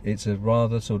it's a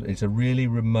rather it's a really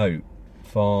remote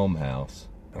farmhouse.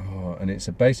 Oh, and it's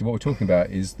basically what we're talking about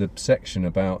is the section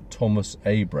about Thomas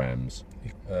Abrams.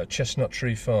 Chestnut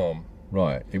Tree Farm.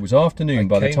 Right. It was afternoon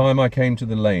by the time I came to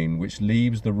the lane which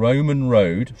leaves the Roman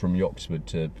road from Yoxford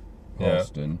to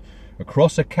Halston,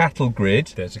 across a cattle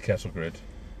grid. There's a cattle grid.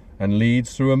 And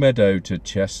leads through a meadow to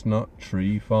Chestnut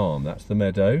Tree Farm. That's the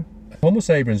meadow. Thomas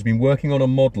Abrams has been working on a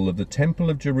model of the Temple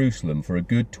of Jerusalem for a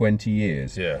good 20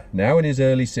 years. Yeah. Now in his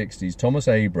early 60s, Thomas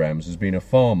Abrams has been a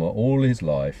farmer all his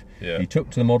life. Yeah. He took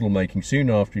to the model making soon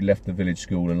after he left the village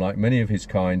school, and like many of his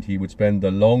kind, he would spend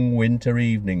the long winter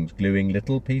evenings gluing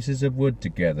little pieces of wood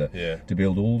together to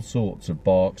build all sorts of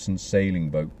barks and sailing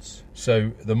boats.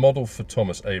 So the model for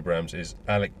Thomas Abrams is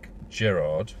Alec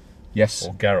Gerard. Yes.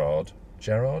 Or Garrard.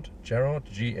 Gerard?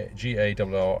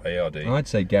 G-A-R-R-A-R-D. I'd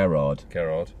say Garrard.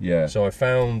 Garrard. Yeah. So I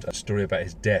found a story about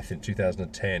his death in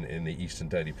 2010 in the Eastern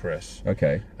Daily Press.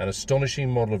 Okay. An astonishing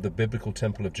model of the biblical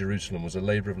Temple of Jerusalem was a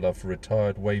labour of love for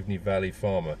retired Waveney Valley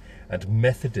farmer and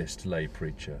Methodist lay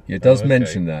preacher. Yeah, it does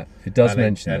mention that. It does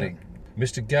mention that.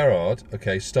 Mr. Garrard,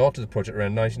 started the project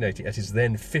around 1980 at his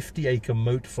then 50-acre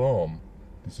moat farm.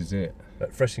 This is it.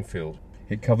 At Fressingfield.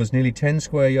 It covers nearly 10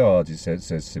 square yards, it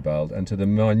says Sebald, and to the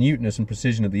minuteness and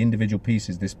precision of the individual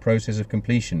pieces, this process of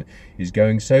completion is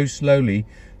going so slowly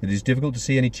that it is difficult to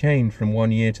see any change from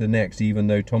one year to the next, even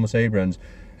though Thomas Abrams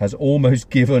has almost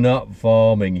given up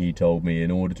farming, he told me,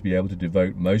 in order to be able to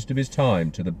devote most of his time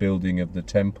to the building of the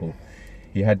temple.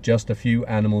 He had just a few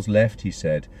animals left, he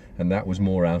said, and that was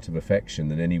more out of affection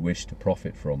than any wish to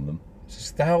profit from them.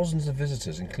 Thousands of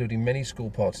visitors, including many school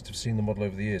parties, have seen the model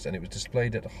over the years, and it was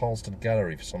displayed at Halston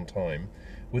Gallery for some time.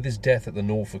 With his death at the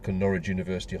Norfolk and Norwich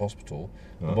University Hospital,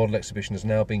 the model exhibition has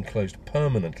now been closed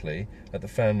permanently at the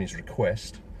family's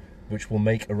request, which will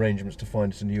make arrangements to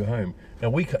find us a new home.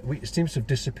 Now, it seems to have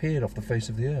disappeared off the face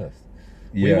of the earth.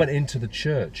 We went into the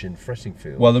church in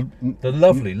Fressingfield. Well, the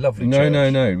lovely church.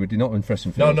 No, we did not in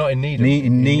Fressingfield. No, not in Needham.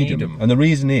 In Needham. And the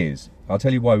reason is, I'll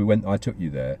tell you why I took you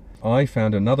there. I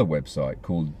found another website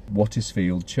called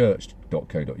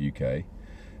wattisfieldchurch.co.uk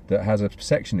that has a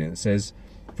section in it that says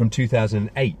from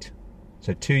 2008,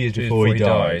 so 2 years before he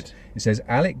died. It says,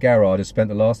 Alec Garrard has spent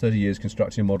the last 30 years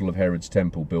constructing a model of Herod's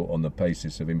temple built on the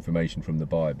basis of information from the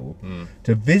Bible.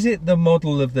 To visit the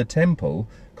model of the temple,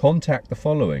 contact the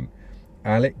following.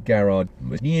 Alec Garrard.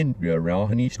 Yeah, we're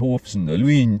going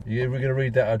to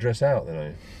read that address out, then, are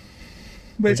you?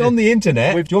 But it's on the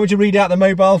internet. Do you want me to read out the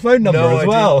mobile phone number as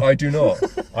well? I do not.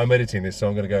 I'm editing this, so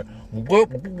I'm going to go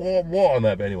what on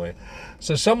that. But anyway,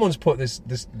 so someone's put this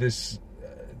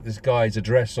guy's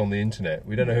address on the internet.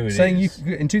 We don't know who it is. Saying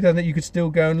in 2008 you could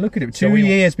still go and look at it. 2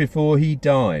 years before he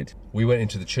died. We went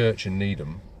into the church in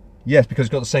Needham. Yes, because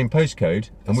it's got the same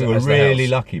postcode, and we were really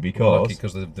lucky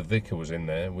because the vicar was in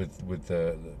there with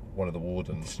one of the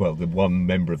wardens. Well, the one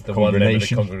member of the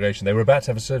congregation. They were about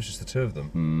to have a service, just the two of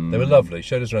them. They were lovely.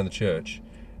 Showed us around the church.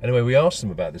 Anyway, we asked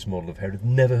them about this model of Herod.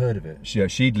 Never heard of it.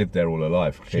 She'd lived there all her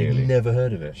life. Clearly, she'd never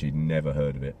heard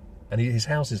of it. And his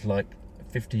house is like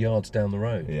 50 yards down the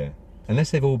road. Yeah, unless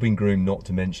they've all been groomed not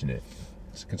to mention it.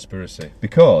 It's a conspiracy.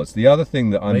 Because the other thing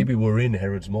that maybe we're in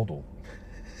Herod's model.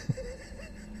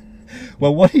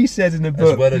 Well, what he says in the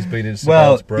book, as well as being in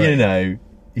Sabald's brain.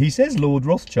 He says Lord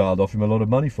Rothschild offered him a lot of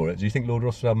money for it. Do you think Lord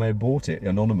Rothschild may have bought it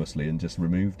anonymously and just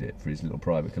removed it for his little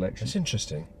private collection? That's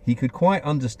interesting. He could quite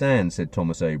understand, said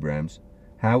Thomas Abrams,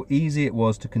 how easy it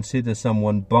was to consider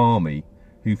someone balmy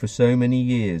who for so many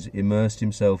years immersed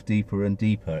himself deeper and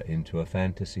deeper into a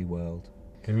fantasy world.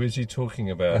 Who is he talking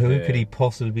about? Who could he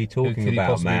possibly be talking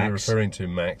about, Max? Be referring to,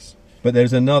 Max? But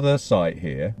there's another site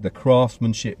here, the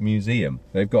Craftsmanship Museum.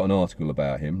 They've got an article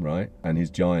about him, right, and his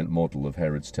giant model of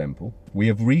Herod's temple. We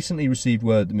have recently received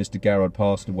word that Mr. Garrard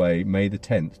passed away May the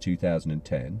 10th,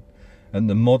 2010, and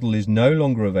the model is no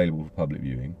longer available for public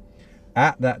viewing.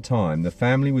 At that time, the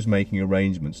family was making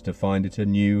arrangements to find it a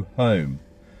new home.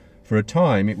 For a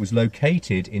time, it was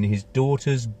located in his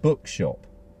daughter's bookshop.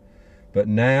 But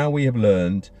now we have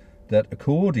learned that,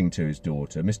 according to his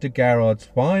daughter, Mr. Garrard's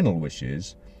final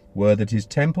wishes were that his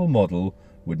temple model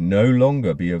would no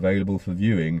longer be available for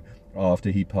viewing after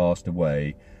he passed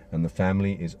away, and the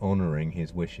family is honouring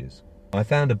his wishes. I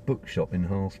found a bookshop in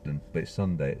Halston, but it's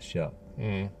Sunday, it's shut.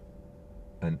 And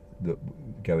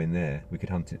go in there, we could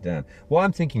hunt it down. What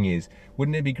I'm thinking is,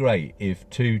 wouldn't it be great if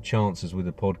two chancers with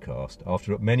a podcast,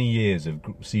 after many years of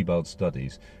Sebald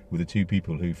studies, were the two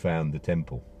people who found the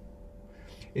temple?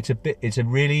 It's a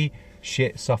really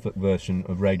shit Suffolk version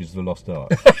of Raiders of the Lost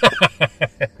Ark.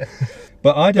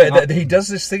 But he does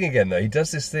this thing again, though. He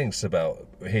does this thing about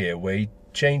here where he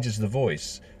changes the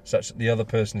voice such that the other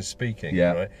person is speaking.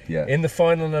 Right? Yeah. In the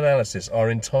final analysis, our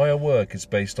entire work is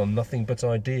based on nothing but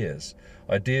ideas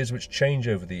which change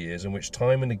over the years and which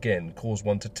time and again cause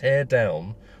one to tear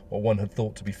down what one had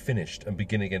thought to be finished and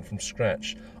begin again from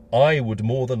scratch. I would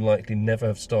more than likely never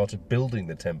have started building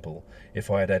the temple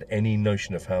if I had had any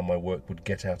notion of how my work would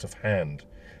get out of hand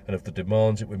and of the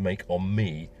demands it would make on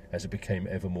me as it became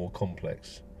ever more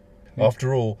complex.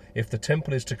 After all, if the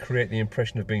temple is to create the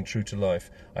impression of being true to life,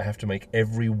 I have to make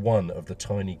every one of the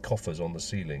tiny coffers on the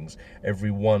ceilings, every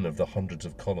one of the hundreds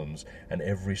of columns, and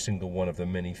every single one of the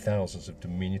many thousands of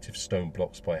diminutive stone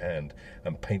blocks by hand,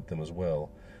 and paint them as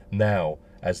well. Now,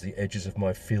 as the edges of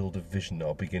my field of vision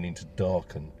are beginning to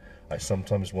darken, I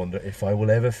sometimes wonder if I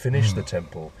will ever finish the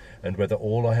temple, and whether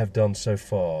all I have done so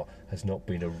far has not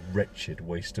been a wretched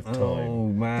waste of time. Oh,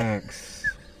 Max.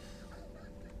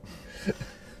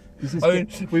 I mean,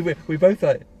 we both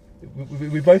got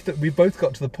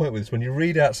to the point with this. When you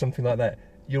read out something like that,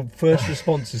 your first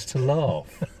response is to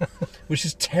laugh, which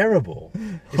is terrible.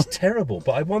 It's terrible.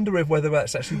 But I wonder whether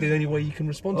that's actually the only way you can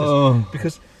respond to this,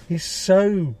 because he's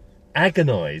so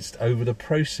agonised over the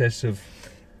process of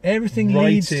everything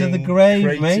writing, leads to the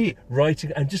grave, mate.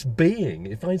 Writing and just being.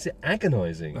 He finds it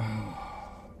agonising.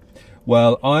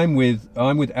 Well, I'm with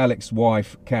Alex's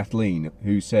wife Kathleen,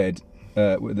 who said.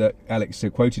 That Alex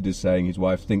quoted as saying his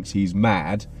wife thinks he's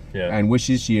mad and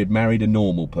wishes she had married a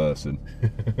normal person.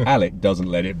 Alec doesn't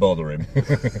let it bother him.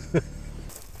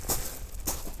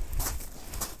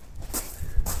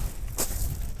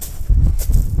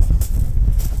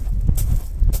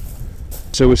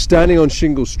 So we're standing on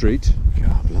Shingle Street.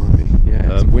 God, blimey.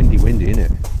 Yeah, it's windy, isn't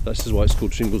it? That's just why it's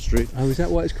called Shingle Street. Oh, is that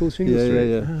why it's called Shingle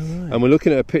Street? Yeah. Oh, right. And we're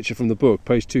looking at a picture from the book,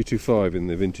 page 225 in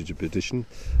the vintage edition,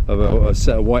 of a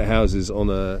set of white houses on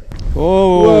a...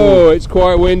 Oh! Whoa, it's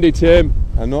quite windy, Tim.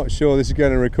 I'm not sure this is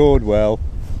going to record well.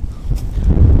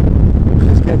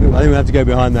 I think we'll have to go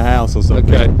behind the house or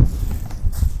something. Okay.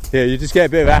 Yeah, you just get a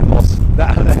bit of atmos.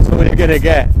 That's what you're going to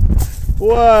get.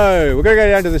 Whoa! We're going to go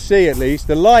down to the sea at least.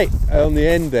 The light on the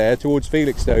end there towards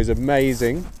Felixstowe is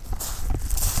amazing.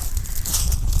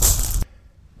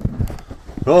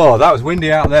 Oh, that was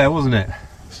windy out there, wasn't it?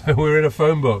 So we're in a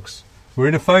phone box. We're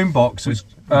in a phone box.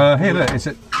 Here, look.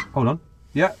 Hold on.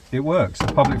 Yeah, it works.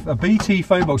 A BT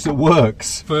phone box that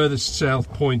works. Furthest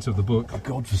south point of the book. A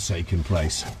godforsaken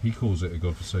place. He calls it a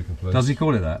godforsaken place. Does he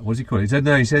call it that? What does he call it? He said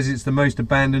no. He says it's the most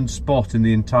abandoned spot in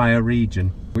the entire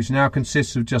region, which now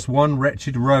consists of just one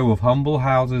wretched row of humble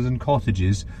houses and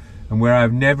cottages, and where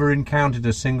I've never encountered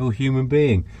a single human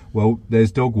being. Well,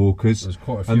 there's dog walkers, there's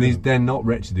quite a few, and they're not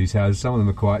wretched, these houses. Some of them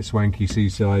are quite swanky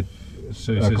seaside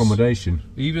accommodation.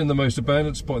 Even the most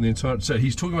abandoned spot in the entire... So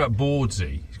he's talking about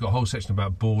Bordsey. He's got a whole section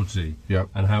about Bordsey,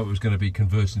 and how it was going to be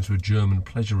converted into a German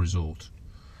pleasure resort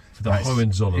for the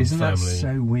Hohenzollern Isn't family. That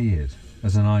so weird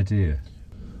as an idea?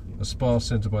 A spa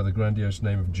centre by the grandiose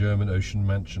name of German Ocean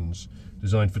Mansions,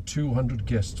 designed for 200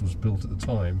 guests, was built at the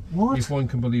time. What? If one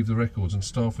can believe the records, and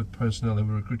staffed with personnel who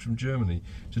were recruited from Germany.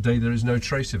 Today there is no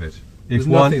trace of it. There's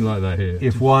nothing like that here.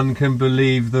 If one can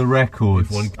believe the records.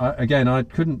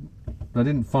 I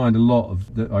didn't find a lot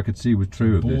of that I could see was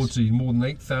true of this. Bordsey, more than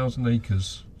 8,000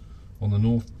 acres on the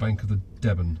north bank of the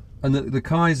Devon. And the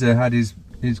Kaiser had his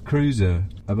cruiser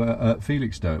at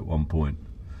Felixstowe at one point.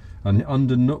 And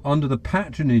under the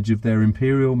patronage of their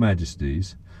Imperial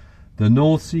Majesties, the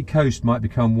North Sea coast might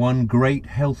become one great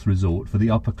health resort for the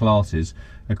upper classes,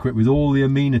 equipped with all the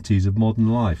amenities of modern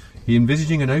life. He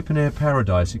envisaging an open-air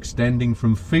paradise extending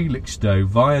from Felixstowe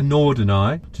via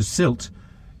Norderney to Sylt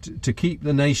to keep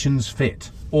the nations fit,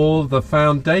 or the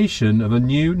foundation of a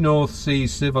new North Sea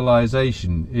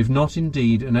civilization, if not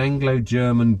indeed an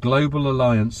Anglo-German global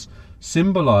alliance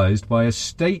symbolised by a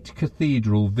state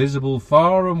cathedral visible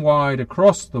far and wide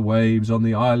across the waves on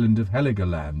the island of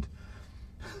Heligoland.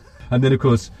 And then, of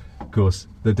course,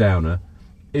 the downer.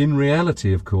 In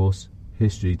reality, of course,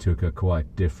 history took a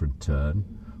quite different turn,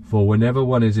 for whenever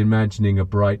one is imagining a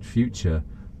bright future,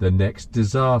 the next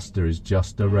disaster is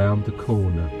just around the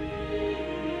corner.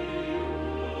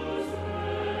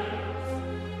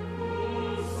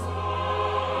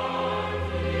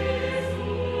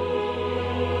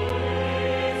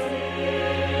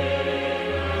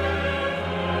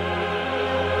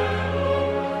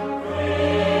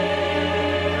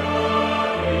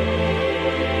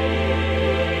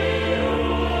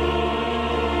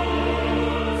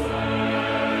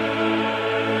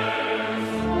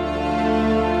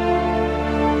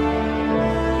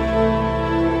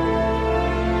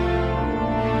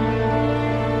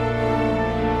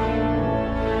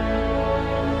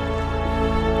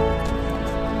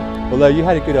 Although you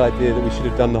had a good idea that we should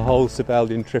have done the whole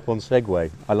Subaldian trip on Segway.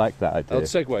 I like that idea. Oh,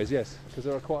 segways, yes, because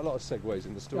there are quite a lot of segways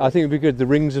in the story. I think it'd be good, the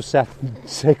Rings of Saturn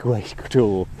Segway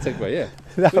tour. Segway, yeah.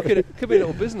 It could be a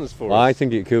little business for us. I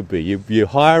think it could be. You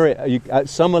hire it at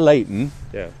Summer Leighton.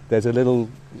 Yeah. There's a little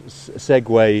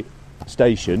Segway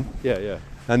station. Yeah.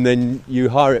 And then you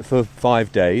hire it for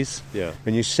 5 days. Yeah.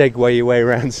 And you segue your way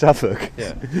around Suffolk.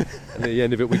 Yeah. And at the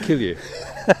end of it, we kill you.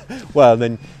 Well,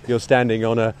 then you're standing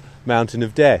on a mountain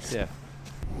of death. Yeah.